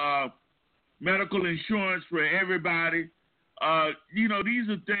have medical insurance for everybody. These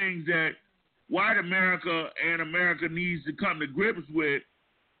are things that white America and America needs to come to grips with,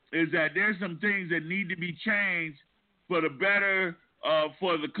 is that there's some things that need to be changed for the better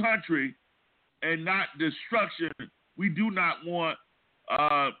for the country and not destruction. We do not want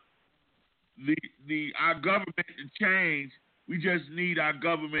our government to change. We just need our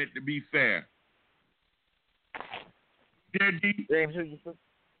government to be fair. James,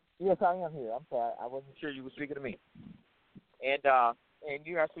 yes, I am here. I'm sorry, I wasn't sure you were speaking to me. And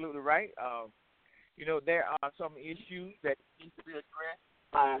you're absolutely right. There are some issues that need to be addressed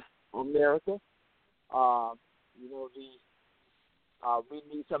by America. We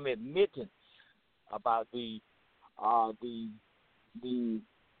need some admittance about the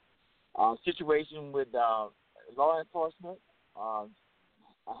situation with law enforcement,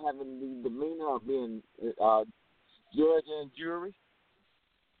 having the demeanor of being judge and jury,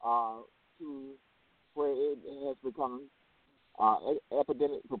 to where it has become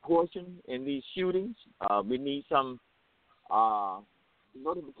epidemic proportion in these shootings. We need some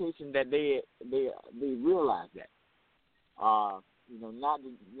notification that they realize that.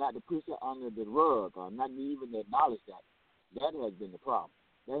 Not to push it under the rug, or not even acknowledge that. That has been the problem.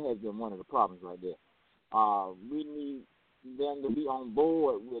 That has been one of the problems right there. We need them to be on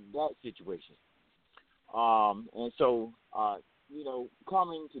board with that situation. And so,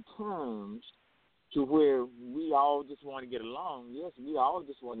 coming to terms to where we all just want to get along. Yes, we all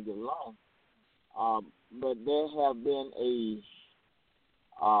just want to get along. But there have been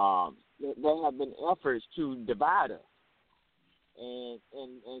efforts to divide us. And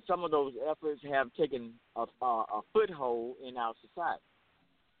some of those efforts have taken a foothold in our society.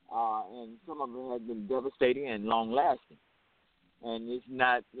 And some of it has been devastating and long-lasting. And it's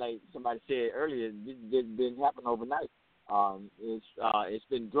not, like somebody said earlier, this didn't happen overnight. It's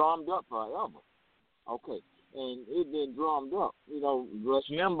been drummed up forever. Okay, and it's been drummed up. Rush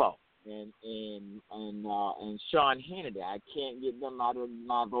Limbaugh and Sean Hannity. I can't get them out of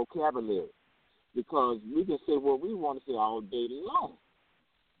my vocabulary, because we can say what we want to say all day long,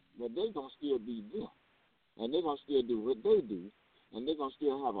 but they're going to still be them, and they're going to still do what they do, and they're going to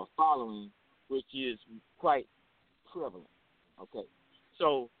still have a following which is quite prevalent. Okay,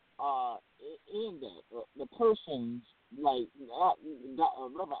 so in that, the persons like Reverend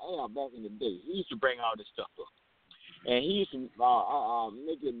Al back in the day, he used to bring all this stuff up. And he used to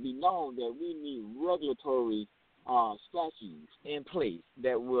make it be known that we need regulatory statutes in place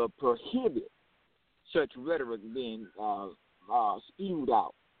that will prohibit such rhetoric being spewed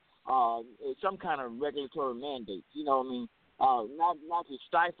out. Some kind of regulatory mandate, you know what I mean? Not to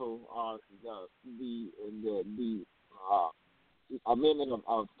stifle the amendment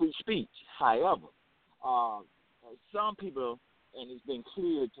of free speech. However, some people, and it's been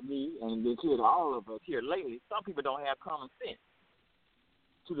clear to me and it's been clear to all of us here lately, some people don't have common sense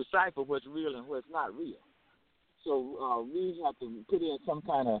to decipher what's real and what's not real. So we have to put in some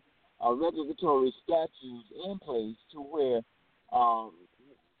kind of regulatory statutes in place to where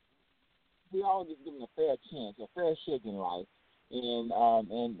we all just given a fair chance, a fair shake in life, and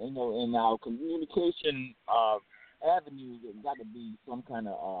you know, in our communication avenues, there's got to be some kind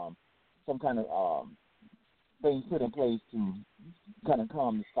of things put in place to kind of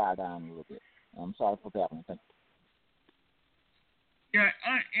calm the sky down a little bit. I'm sorry for that one. Thank you. Yeah,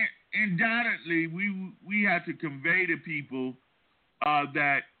 undoubtedly, we have to convey to people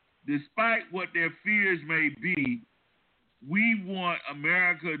that despite what their fears may be, we want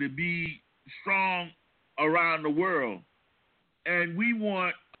America to be strong around the world. And we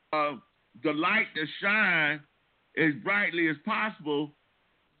want the light to shine as brightly as possible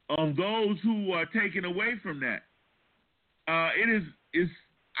on those who are taken away from that.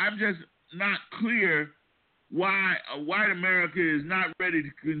 I'm just not clear why white America is not ready to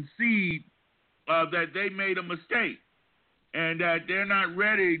concede that they made a mistake and that they're not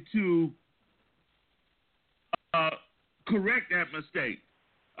ready to correct that mistake.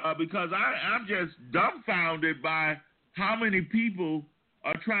 Because I'm just dumbfounded by how many people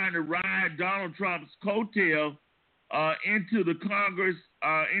are trying to ride Donald Trump's coattail into the Congress,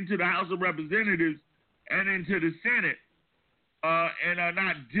 into the House of Representatives, and into the Senate, and are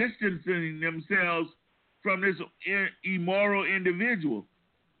not distancing themselves from this immoral individual.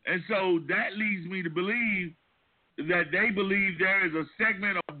 And so that leads me to believe that they believe there is a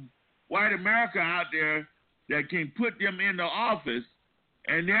segment of white America out there that can put them into office,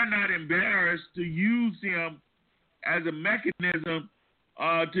 and they're not embarrassed to use him as a mechanism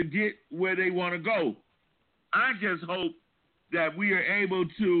to get where they want to go. I just hope that we are able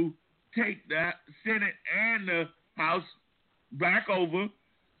to take the Senate and the House back over,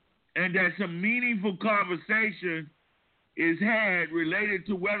 and that some meaningful conversation is had related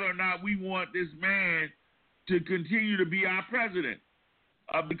to whether or not we want this man to continue to be our president.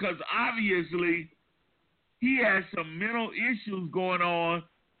 Because obviously he has some mental issues going on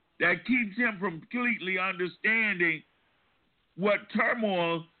that keeps him from completely understanding what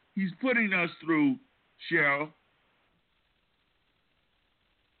turmoil he's putting us through, Cheryl.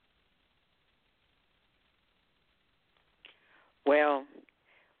 Well,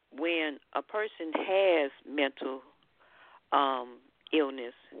 when a person has mental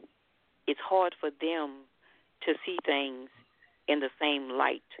illness, it's hard for them to see things in the same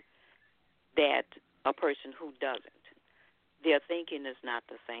light that a person who doesn't. Their thinking is not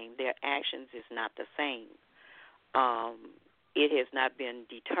the same. Their actions is not the same. It has not been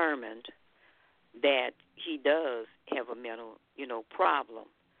determined that he does have a mental, problem.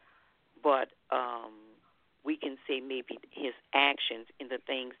 But we can say maybe his actions and the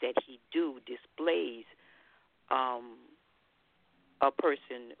things that he do displays a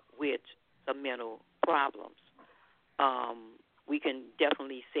person with some mental problems. We can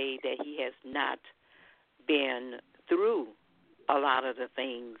definitely say that he has not been through a lot of the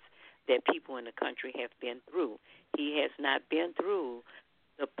things that people in the country have been through. He has not been through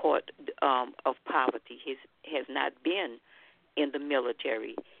the part of poverty. He has not been in the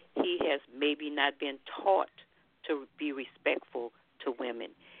military. He has maybe not been taught to be respectful to women.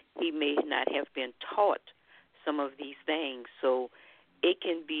 He may not have been taught some of these things. So it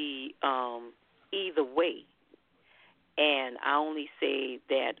can be either way. And I only say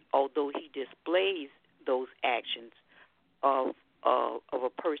that although he displays those actions of a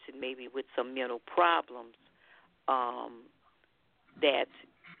person maybe with some mental problems, that,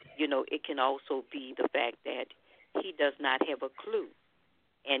 it can also be the fact that he does not have a clue.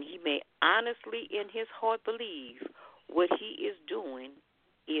 And he may honestly in his heart believe what he is doing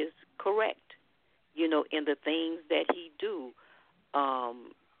is correct, in the things that he do.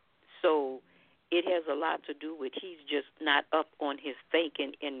 So it has a lot to do with he's just not up on his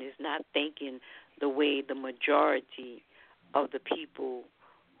thinking and is not thinking the way the majority of the people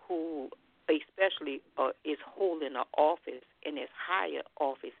who especially is holding an office in as higher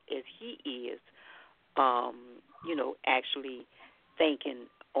office as he is, actually thinking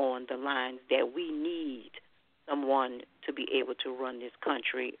on the lines that we need someone to be able to run this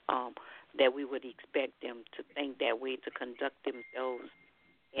country, that we would expect them to think that way, to conduct themselves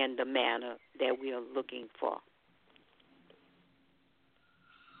in the manner that we are looking for.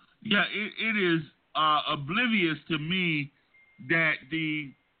 Yeah, it is oblivious to me that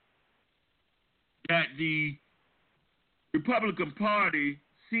the Republican Party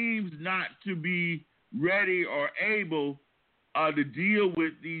seems not to be ready or able to deal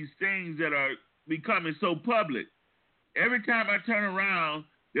with these things that are becoming so public. Every time I turn around,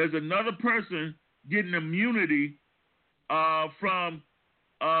 there's another person getting immunity from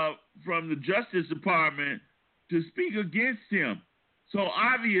the Justice Department to speak against him. So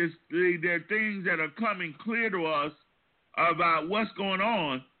obviously there are things that are coming clear to us about what's going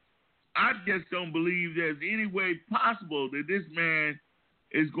on. I just don't believe there's any way possible that this man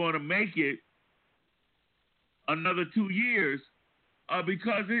is going to make it another 2 years,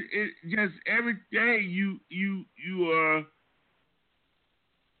 because it just every day you're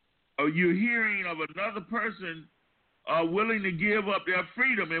hearing of another person willing to give up their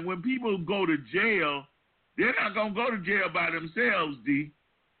freedom. And when people go to jail, they're not gonna go to jail by themselves, D.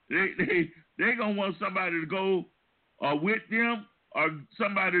 They're gonna want somebody to go with them, or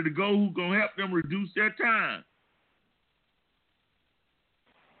somebody to go who's gonna help them reduce their time.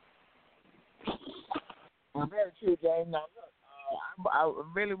 Well, very true, James. Now, look, I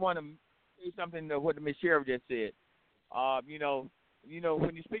really want to say something to what Ms. Sheriff just said. You know,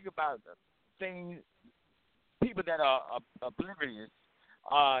 when you speak about things, people that are oblivious,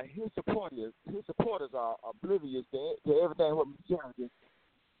 his supporters are oblivious to everything what Ms. Sheriff just said.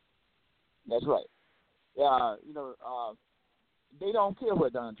 That's right. They don't care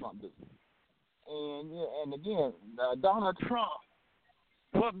what Donald Trump does. And again, Donald Trump,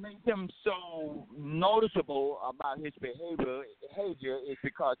 what makes him so noticeable about his behavior is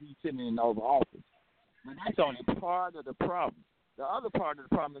because he's sitting in the Oval Office. And that's only part of the problem. The other part of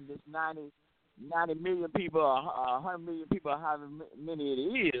the problem is 90 million people, 100 million people, however many it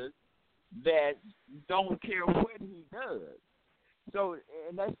is, that don't care what he does. So,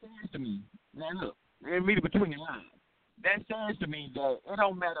 and that says to me, now look, read it between the lines. That says to me that it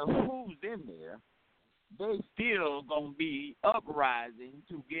don't matter who's in there, they still gonna be uprising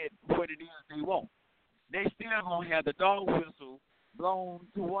to get what it is they want. They still gonna have the dog whistle blown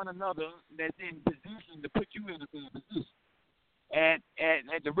to one another that's in position to put you in a bad position at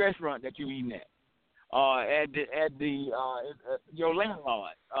the restaurant that you eating at, your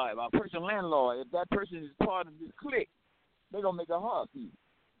landlord, a person landlord. If that person is part of this clique, they gonna make a hard for you.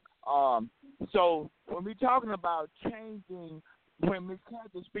 So when we're talking about changing, when Ms.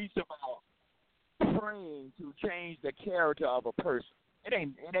 Cathy speaks about praying to change the character of a person, it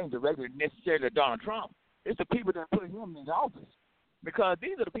ain't directly necessarily Donald Trump. It's the people that put him in office, because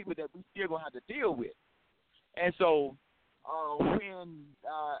these are the people that we still gonna have to deal with. And so when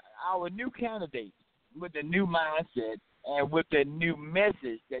our new candidates with the new mindset and with the new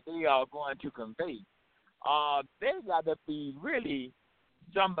message that they are going to convey, they got to be really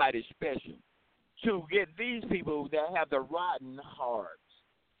somebody special to get these people that have the rotten hearts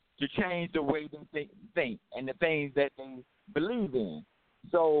to change the way they think and the things that they believe in.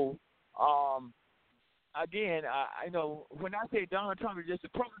 So, again, I know when I say Donald Trump is just a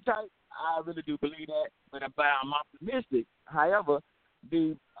prototype, I really do believe that, but I'm optimistic. However,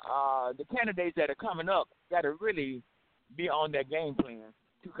 the candidates that are coming up got to really be on their game plan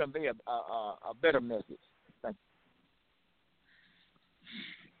to convey a better message. Thank you.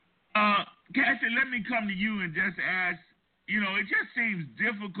 Cassie, let me come to you and just ask, it just seems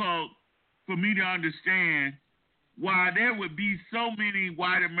difficult for me to understand why there would be so many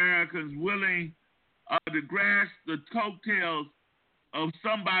white Americans willing to grasp the coattails of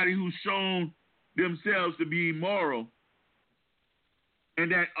somebody who's shown themselves to be immoral,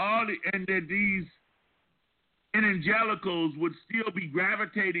 and that these evangelicals would still be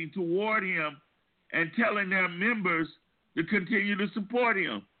gravitating toward him and telling their members to continue to support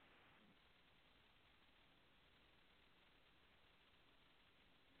him.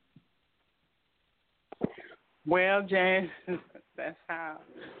 Well, James, that's how.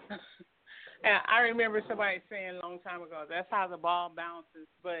 And I remember somebody saying a long time ago, that's how the ball bounces.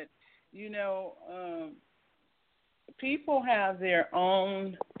 But, people have their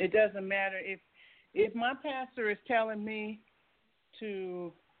own. It doesn't matter if my pastor is telling me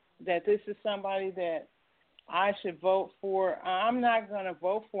that this is somebody that I should vote for. I'm not going to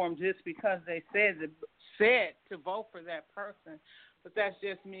vote for them just because they said to vote for that person. But that's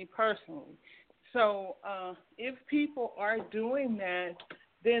just me personally. So if people are doing that,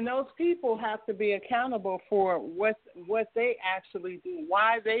 then those people have to be accountable for what they actually do,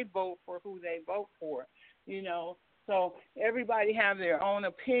 why they vote for who they vote for. you know. So everybody have their own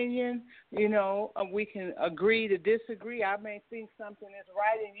opinion, you know. We can agree to disagree. I may think something is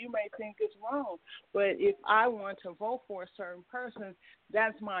right and you may think it's wrong. But if I want to vote for a certain person,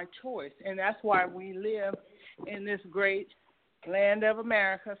 that's my choice. And that's why we live in this great land of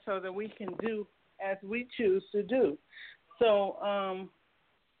America, so that we can do as we choose to do. So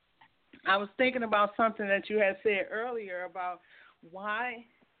I was thinking about something that you had said earlier about why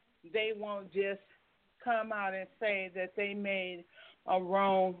they won't just come out and say that they made a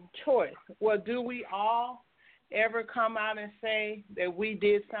wrong choice. Well, do we all ever come out and say that we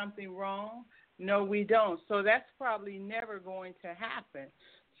did something wrong? No, we don't. So that's probably never going to happen.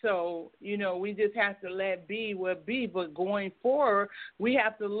 So, you know, we just have to let be what be. But going forward, we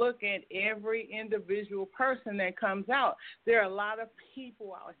have to look at every individual person that comes out. There are a lot of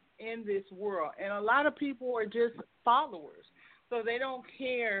people out in this world, and a lot of people are just followers. So they don't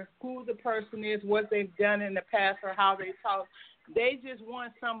care who the person is, what they've done in the past, or how they talk. They just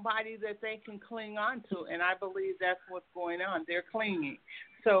want somebody that they can cling on to, and I believe that's what's going on. They're clinging.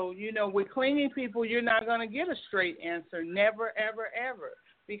 So, you know, with clinging people, you're not going to get a straight answer, never, ever, ever,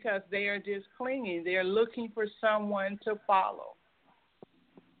 because they are just clinging. They're looking for someone to follow.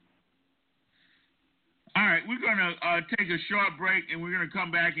 All right, we're going to take a short break, and we're going to come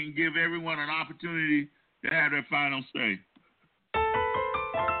back and give everyone an opportunity to have their final say.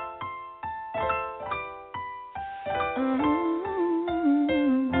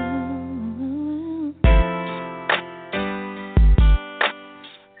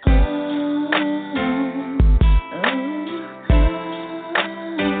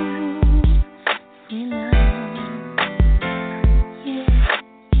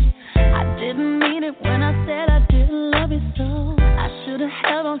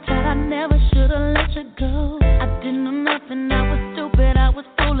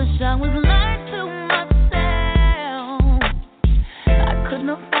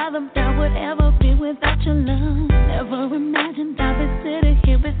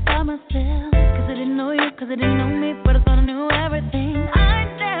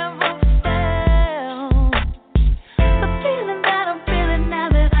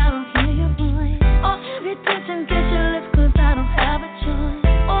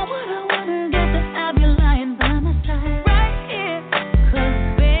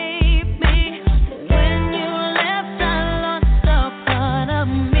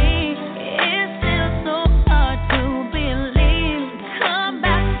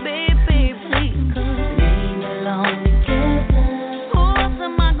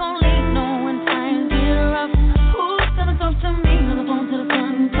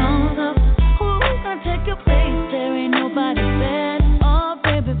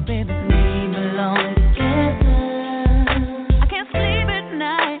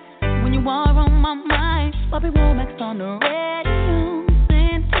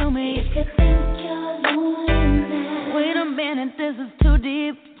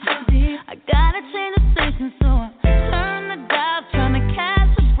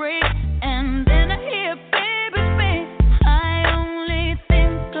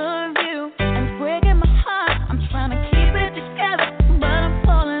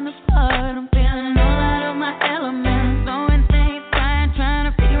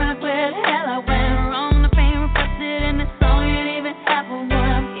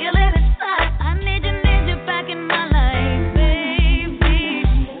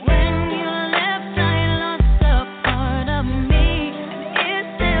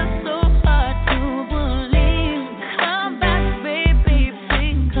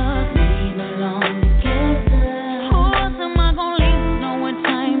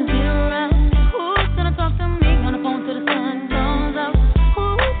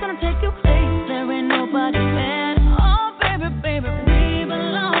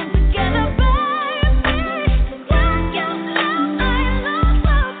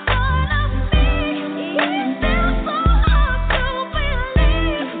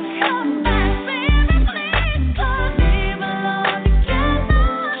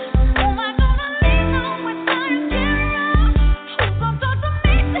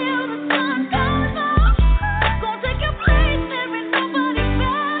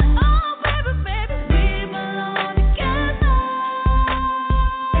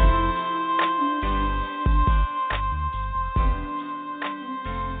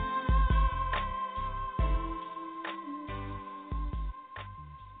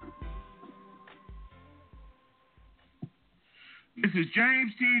 This is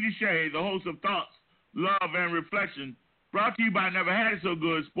James T. DeShay, the host of Thoughts, Love, and Reflection, brought to you by Never Had It So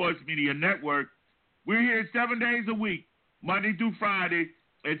Good Sports Media Network. We're here 7 days a week, Monday through Friday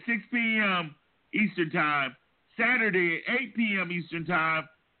at 6 p.m. Eastern Time, Saturday at 8 p.m. Eastern Time,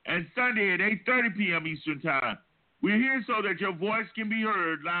 and Sunday at 8:30 p.m. Eastern Time. We're here so that your voice can be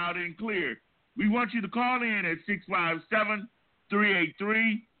heard loud and clear. We want you to call in at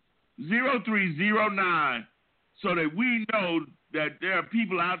 657-383-0309 so that we know that there are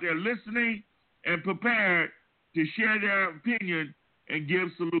people out there listening and prepared to share their opinion and give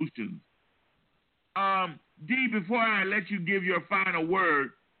solutions. D, before I let you give your final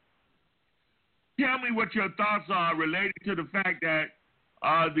word, tell me what your thoughts are related to the fact that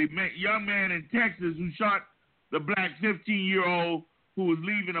the young man in Texas who shot the black 15-year-old who was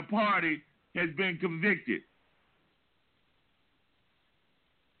leaving a party has been convicted.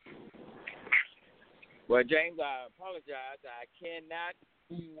 Well, James, I apologize. I cannot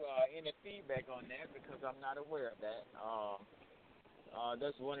do any feedback on that because I'm not aware of that.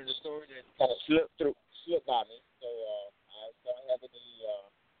 That's one of the stories that kind of slipped by me. So I don't have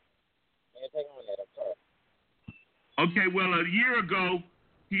anything on that. I'm sorry. Okay, well, a year ago,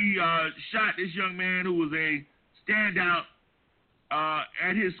 he shot this young man who was a standout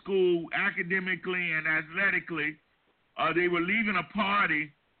at his school academically and athletically. They were leaving a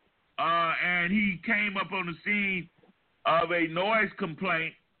party, and he came up on the scene of a noise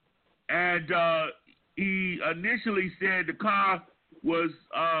complaint, and he initially said the car was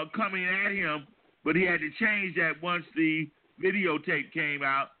coming at him, but he had to change that once the videotape came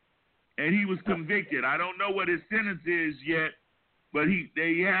out, and he was convicted. I don't know what his sentence is yet, but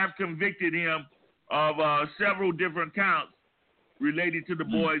they have convicted him of several different counts related to the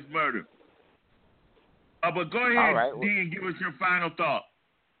boy's murder. But go ahead, right, D, and give us your final thought.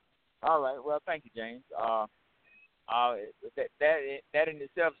 All right. Well, thank you, James. That in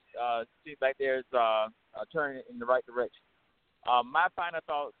itself seems like there's a turn in the right direction. My final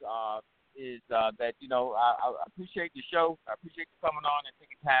thoughts is that, I appreciate the show. I appreciate you coming on and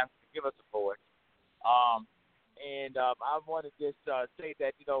taking time to give us a voice. And I want to just say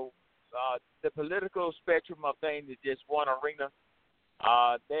that, the political spectrum of things is just one arena.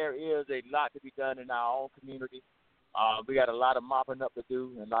 There is a lot to be done in our own community. We got a lot of mopping up to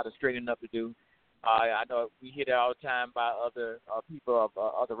do and a lot of straightening up to do. I know we hear that all the time by other people of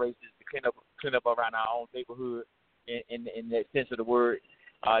other races to clean up around our own neighborhood in that sense of the word.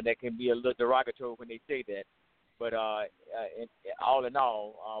 That can be a little derogatory when they say that. But all in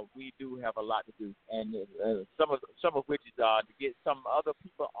all, we do have a lot to do, and some of which is to get some other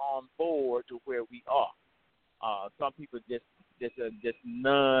people on board to where we are. Some people just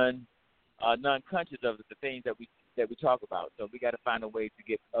non-conscious of the things that we talk about. So we got to find a way to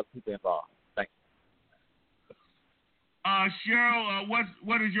get other people involved. Thank you. Cheryl,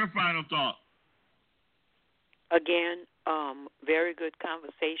 what is your final thought? Again, very good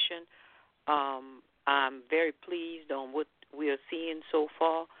conversation. I'm very pleased on what we are seeing so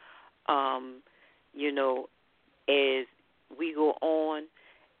far. As we go on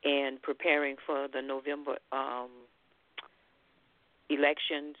and preparing for the November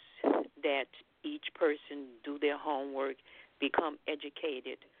elections, that each person do their homework, become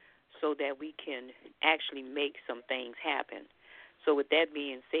educated, so that we can actually make some things happen. So with that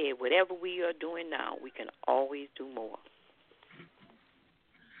being said, whatever we are doing now, we can always do more.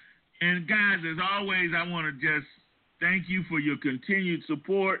 And guys, as always, I want to just thank you for your continued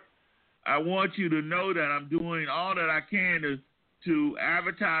support. I want you to know that I'm doing all that I can to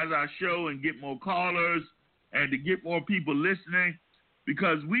advertise our show and get more callers and to get more people listening,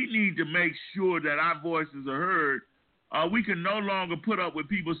 because we need to make sure that our voices are heard. We can no longer put up with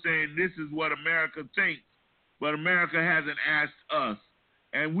people saying this is what America thinks, but America hasn't asked us.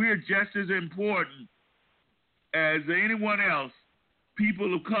 And we're just as important as anyone else.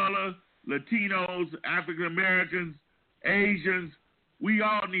 People of color, Latinos, African Americans, Asians, we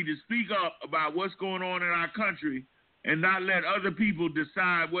all need to speak up about what's going on in our country and not let other people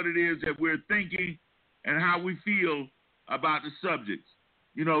decide what it is that we're thinking and how we feel about the subjects.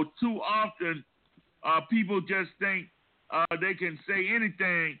 Too often people just think they can say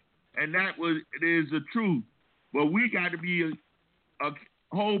anything, and that is the truth. But we got to be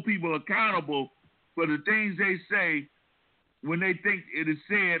hold people accountable for the things they say when they think it is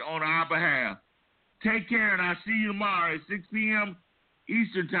said on our behalf. Take care, and I'll see you tomorrow at 6 p.m.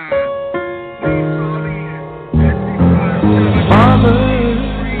 Eastern Time. Father,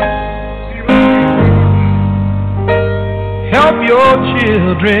 help your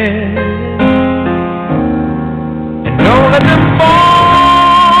children, and don't let them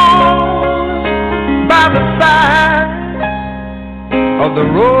fall by the side of the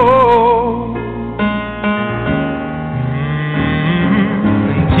road.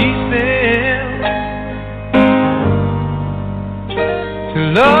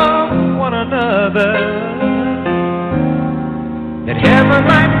 Love one another.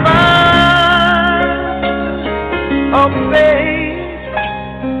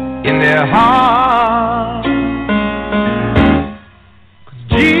 in their heart. 'Cause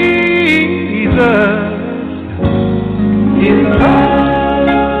Jesus is love.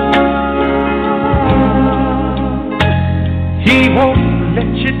 He won't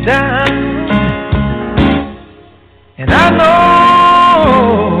let you down, and I know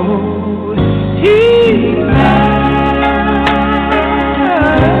He's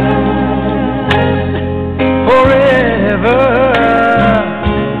forever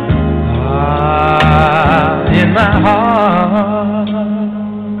in my heart.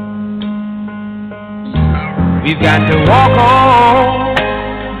 We've got to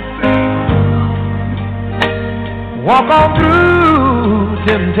walk on through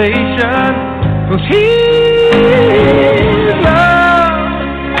temptation, 'cause His love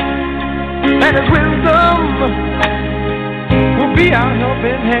and His wisdom will be our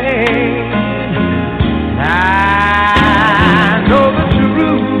helping hand. I know the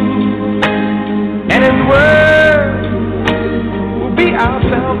truth, and His word will be our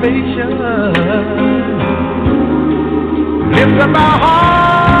salvation. Lift up our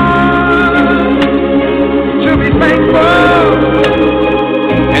hearts to be thankful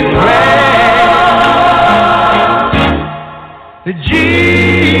and glad that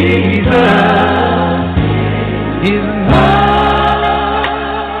Jesus is love.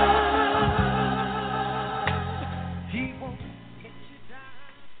 He won't let you down.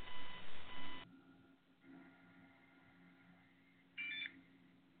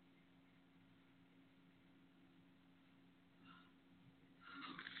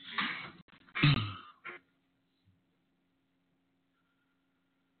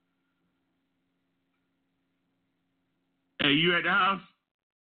 Hey, you at the house?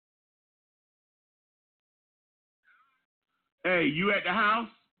 Hey, you at the house?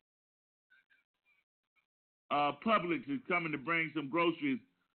 Publix is coming to bring some groceries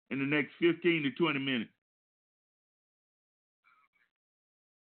in the next 15 to 20 minutes.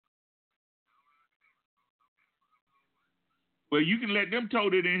 Well, you can let them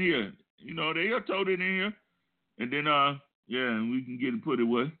tote it in here. You know, they'll tote it in here. And then, yeah, we can get it put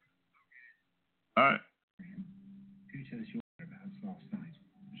away. All right.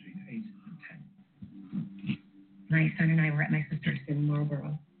 Between 8 and 10. My son and I were at my sister's in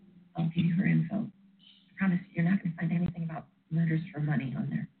Marlboro. I'll give you her info. I promise you're not going to find anything about murders for money on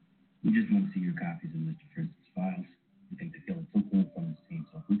there. We just want to see your copies of Mr. Frisk's files. We think the killer took them from the scene,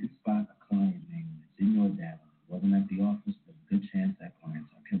 so if we could spot a client name that's in your data that wasn't at the office, there's a good chance that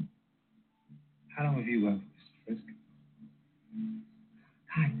client's our killer. How long have you worked with Mr. Frisk?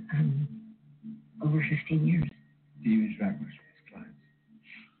 God, over 15 years. Do you interact much with his clients?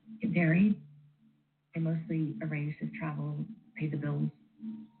 It varied. I mostly arranged his travel, paid the bills.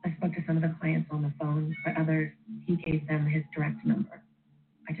 I spoke to some of the clients on the phone, but others, he gave them his direct number.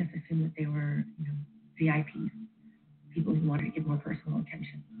 I just assumed that they were, VIPs, people who wanted to give more personal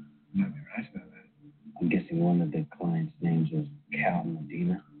attention. You might be right about that. I'm guessing one of the clients' names was Cal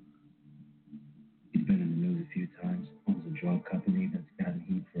Medina. He's been in the news a few times. Owns a drug company that's gotten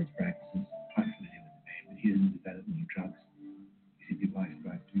heat for its practices. I'm familiar with the name, but he doesn't develop new drugs. You see people like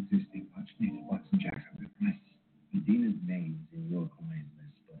Strike 360 much needed Watson Jackson with arrests. Medina's name is in your client's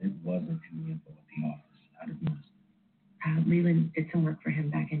list, but it wasn't in the info at the office. How did you notice? Leland did some work for him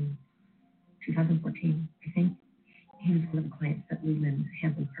back in 2014, I think. He was one of the clients that Leland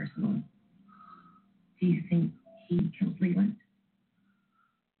handled personally. Do you think he killed Leland?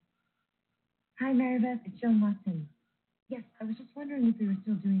 Hi, Mary Beth. It's Joan Watson. Yes, I was just wondering if we were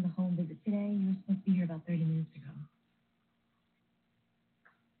still doing the home visit today. You were supposed to be here about 30 minutes ago.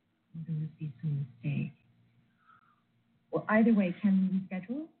 Well, there must be some mistake. Well, either way, can we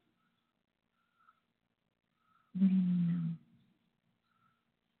reschedule? What do you mean now?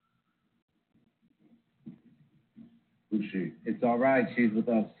 Who's she? It's all right. She's with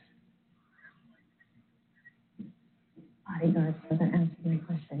us. Bodyguards doesn't answer my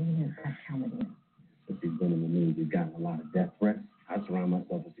question. He has got Calmedy. Since he's been in the news, he's gotten a lot of death threats. I surround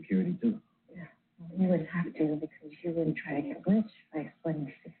myself with security, too. Yeah, well, you wouldn't have to because you wouldn't try to get rich by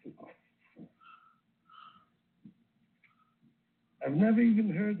exploiting sick people. I've never even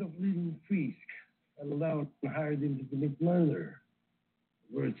heard of Leland Frisk, let alone hired him to commit murder.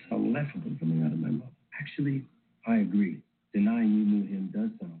 Words sound laughable coming out of my mouth. Actually, I agree. Denying you knew him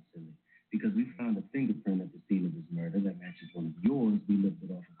does sound silly, because we found a fingerprint at the scene of his murder that matches one of yours. We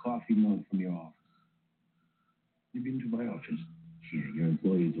lifted off a coffee mug from your office. You've been to my office? Yeah, your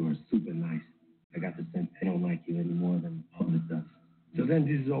employees were super nice. I got the sense they don't like you any more than the public does. So then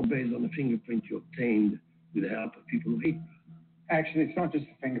this is all based on the fingerprint you obtained with the help of people who hate me. Actually, it's not just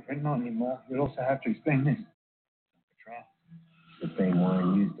a fingerprint, not anymore. You'll also have to explain this. The Same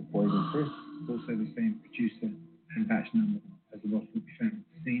wine used to poison Chris. Also the same producer and batch number as the bottle we found at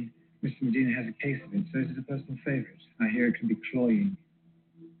the scene. Mr. Medina has a case of it, so it is a personal favourite. I hear it can be cloying.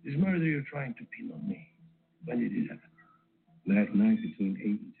 This murder you're trying to pin on me, when did it happen? Last night between 8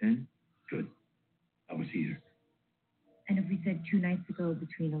 and 10. Good. I was here. And if we said 2 nights ago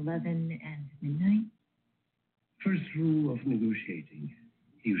between 11 and midnight? First rule of negotiating,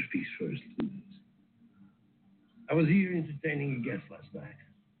 he who speaks first loses. I was here entertaining a guest last night.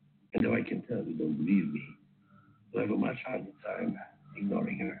 And though I can tell you don't believe me, you'll have a much harder time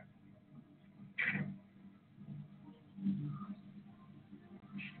ignoring her.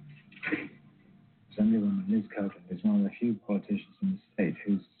 Assemblywoman Liz Kirkland is one of the few politicians in the state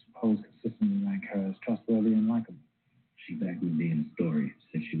whose polls consistently rank her as trustworthy and likable. She backed Medina's story,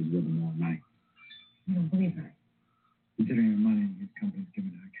 said she was with him all night. You don't believe her? Considering the money his company's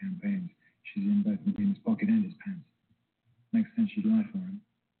given her campaigns, she's in both Medina's pocket and his pants. Makes sense she'd lie for him.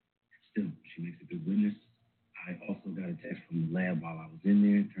 Still, she makes a good witness. I also got a text from the lab while I was in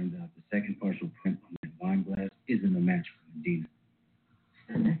there. Turns out the second partial print on that wine glass isn't a match for Medina.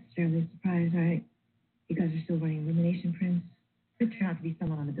 Not necessarily a surprise, right? You guys are still running illumination prints. Could turn out to be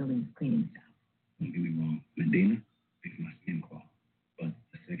someone on the building's cleaning staff. Don't get me wrong, Medina makes my skin crawl. But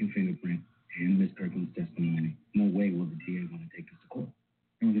the second fingerprint and Miss Kirkland's testimony, no way will the DA want to take this to court.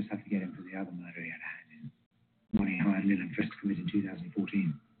 And we'll just have to get him for the other murder he had hand in. Money hired Lil and Frisk committed in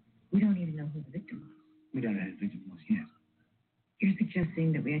 2014. We don't even know who the victim was. We don't know who the victim was yet. You're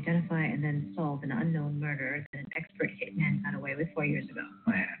suggesting that we identify and then solve an unknown murder that an expert hitman got away with 4 years ago.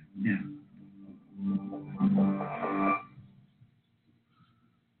 I am, yeah.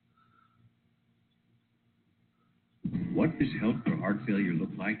 What does help for heart failure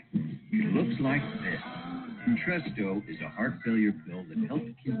look like? It looks like this. Entresto is a heart failure pill that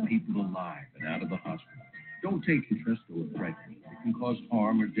helps keep people alive and out of the hospital. Don't take Entresto with pregnancy. It can cause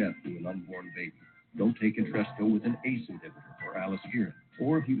harm or death to an unborn baby. Don't take Entresto with an ACE inhibitor or aliskiren,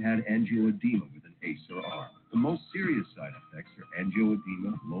 or if you've had angioedema with an ACE or ARB. The most serious side effects are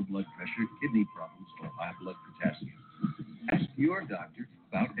angioedema, low blood pressure, kidney problems, or high blood potassium. Ask your doctor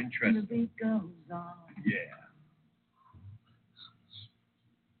about Entresto. The beat goes on. Yeah.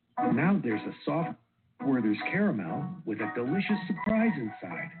 Now there's a soft Werther's caramel with a delicious surprise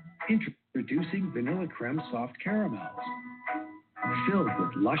inside. Introducing Vanilla Creme Soft Caramels. Filled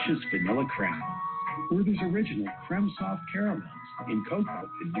with luscious vanilla creme. Werther's original Creme Soft Caramels in cocoa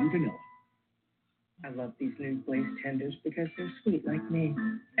and new vanilla. I love these new glazed tenders because they're sweet like me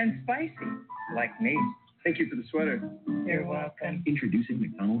and spicy like me. Thank you for the sweater. You're welcome. Introducing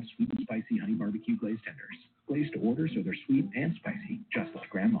McDonald's Sweet and Spicy Honey Barbecue Glazed Tenders. Glazed to order so they're sweet and spicy, just like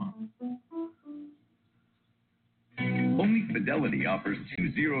Grandma. Only Fidelity offers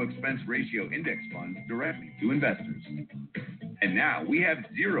 2 zero-expense ratio index funds directly to investors. And now we have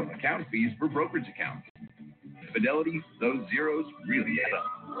 0 account fees for brokerage accounts. Fidelity, those zeros really add up.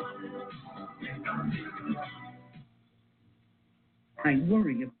 I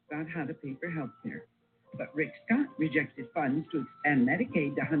worry about how to pay for health care. But Rick Scott rejected funds to expand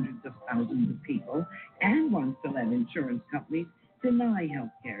Medicaid to hundreds of thousands of people and wants to let insurance companies deny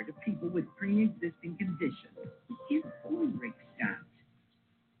health care to people with pre-existing conditions. He's old Rick Scott.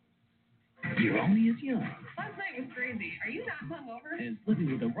 You're only as young Last night was crazy. Are you not hungover? as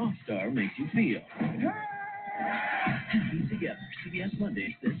living with a rock star makes you feel. Happy Together, CBS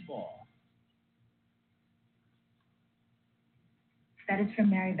Mondays this fall. That is from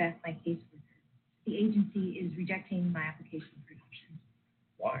Mary Beth, my caseworker. The agency is rejecting my application for adoption.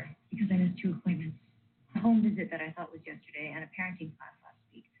 Why? Because I missed 2 appointments. A home visit that I thought was yesterday and a parenting class last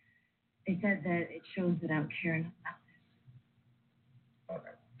week. They said that it shows that I don't care enough about this. All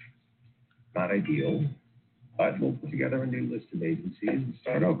right. Not ideal, but we'll put together a new list of agencies and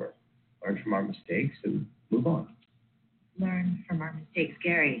start over. Learn from our mistakes and move on. Learn from our mistakes,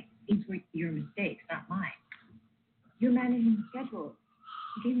 Gary. These were your mistakes, not mine. You're managing the schedule.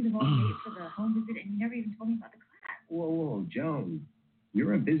 You gave me the wrong date for the home visit, and you never even told me about the class. Whoa, Joan.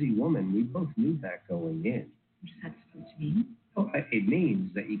 You're a busy woman. We both knew that going in. What is that supposed to mean? Well, it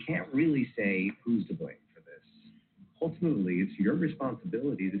means that you can't really say who's to blame for this. Ultimately, it's your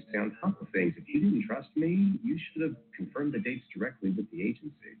responsibility to stay on top of things. If you didn't trust me, you should have confirmed the dates directly with the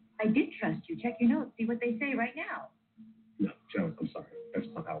agency. I did trust you. Check your notes. See what they say right now. No, Joan, I'm sorry. That's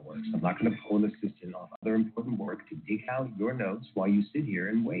not how it works. I'm not going to pull an assistant off other important work to dig out your notes while you sit here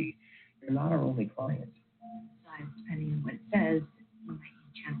and wait. You're not our only client. Besides, depending on what it says, you might need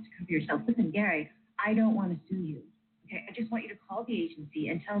a chance to cover yourself. Listen, Gary, I don't want to sue you. Okay, I just want you to call the agency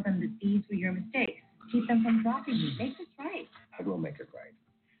and tell them that these were your mistakes. Keep them from dropping you. Make this right. I will make it right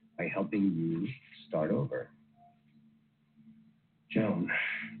by helping you start over. Joan,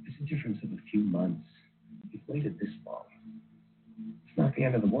 it's a difference of a few months. You've waited this long. It's not the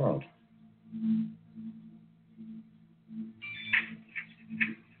end of the world.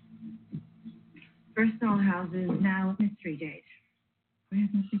 First dollhouses, now mystery date. We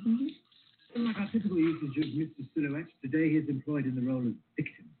have mystery date? Unlike our typical usage of Mr. Silhouette, today he is employed in the role of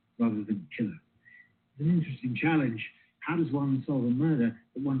victim rather than killer. It's an interesting challenge. How does one solve a murder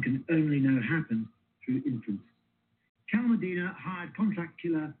that one can only know happened through inference? Cal Medina hired contract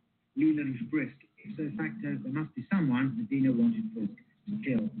killer Leland Frisk. If so facto, there must be someone Medina wanted Frisk to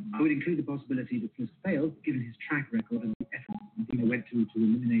kill. I would include the possibility that Frisk failed, given his track record and the effort Medina went to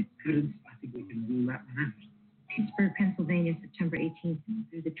eliminate evidence. I think we can rule that one out. Pittsburgh, Pennsylvania, September 18th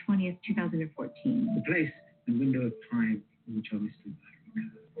through the 20th, 2014. The place and window of time in which our mystery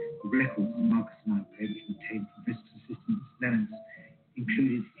murder occurred. The records that Marcus and I were able to obtain from Frisk's assistant, Lennox,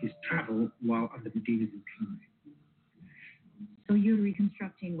 included his travel while under Medina's employ. So you're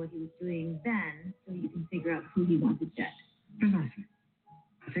reconstructing what he was doing then so you can figure out who he wanted dead. Precisely.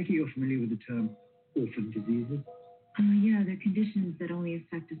 I take it you're familiar with the term orphan diseases? Yeah, they're conditions that only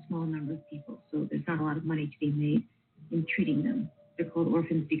affect a small number of people, so there's not a lot of money to be made in treating them. They're called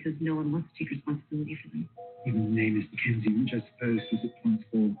orphans because no one wants to take responsibility for them. Even the name is Mackenzie, which I suppose was at points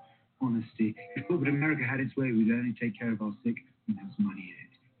for honesty. If corporate America had its way, we'd only take care of our sick when there's money in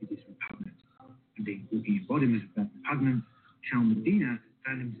it. It is repugnant. And being walking embodiment of that repugnance, Cal Medina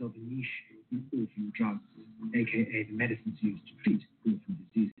found himself a niche in orphan drugs, aka the medicines used to treat orphan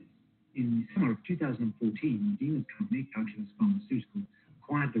diseases. In the summer of 2014, Medina's company, Calculus Pharmaceutical,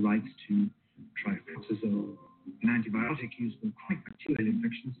 acquired the rights to trifloxazole, an antibiotic used for chronic bacterial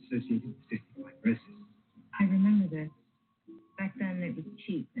infections associated with cystic fibrosis. I remember this. Back then it was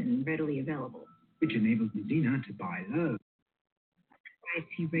cheap and readily available. Which enabled Medina to buy low.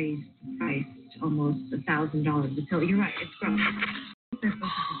 He raised the price to almost $1,000 a pill. You're right, it's gross. Their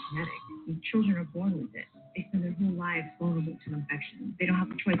focus is genetic. And children are born with it. They spend their whole lives vulnerable to infection. They don't have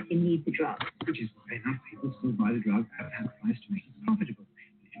a choice. They need the drug. Which is why enough people still buy the drug at that price to make it profitable.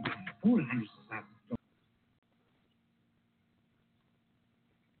 If you can afford hundreds of thousands of dollars.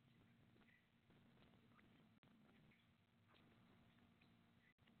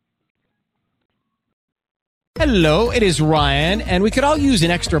 Hello, it is Ryan, and we could all use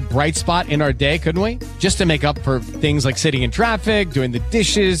an extra bright spot in our day, couldn't we? Just to make up for things like sitting in traffic, doing the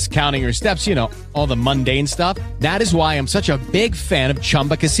dishes, counting your steps, you know, all the mundane stuff. That is why I'm such a big fan of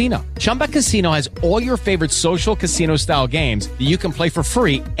Chumba Casino. Chumba Casino has all your favorite social casino-style games that you can play for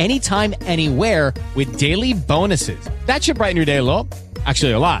free anytime, anywhere with daily bonuses. That should brighten your day a little.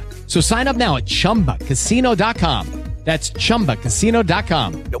 Actually, a lot. So sign up now at ChumbaCasino.com. That's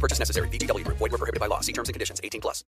ChumbaCasino.com. No purchase necessary. VGW Group. Void where prohibited by law. See terms and conditions. 18+.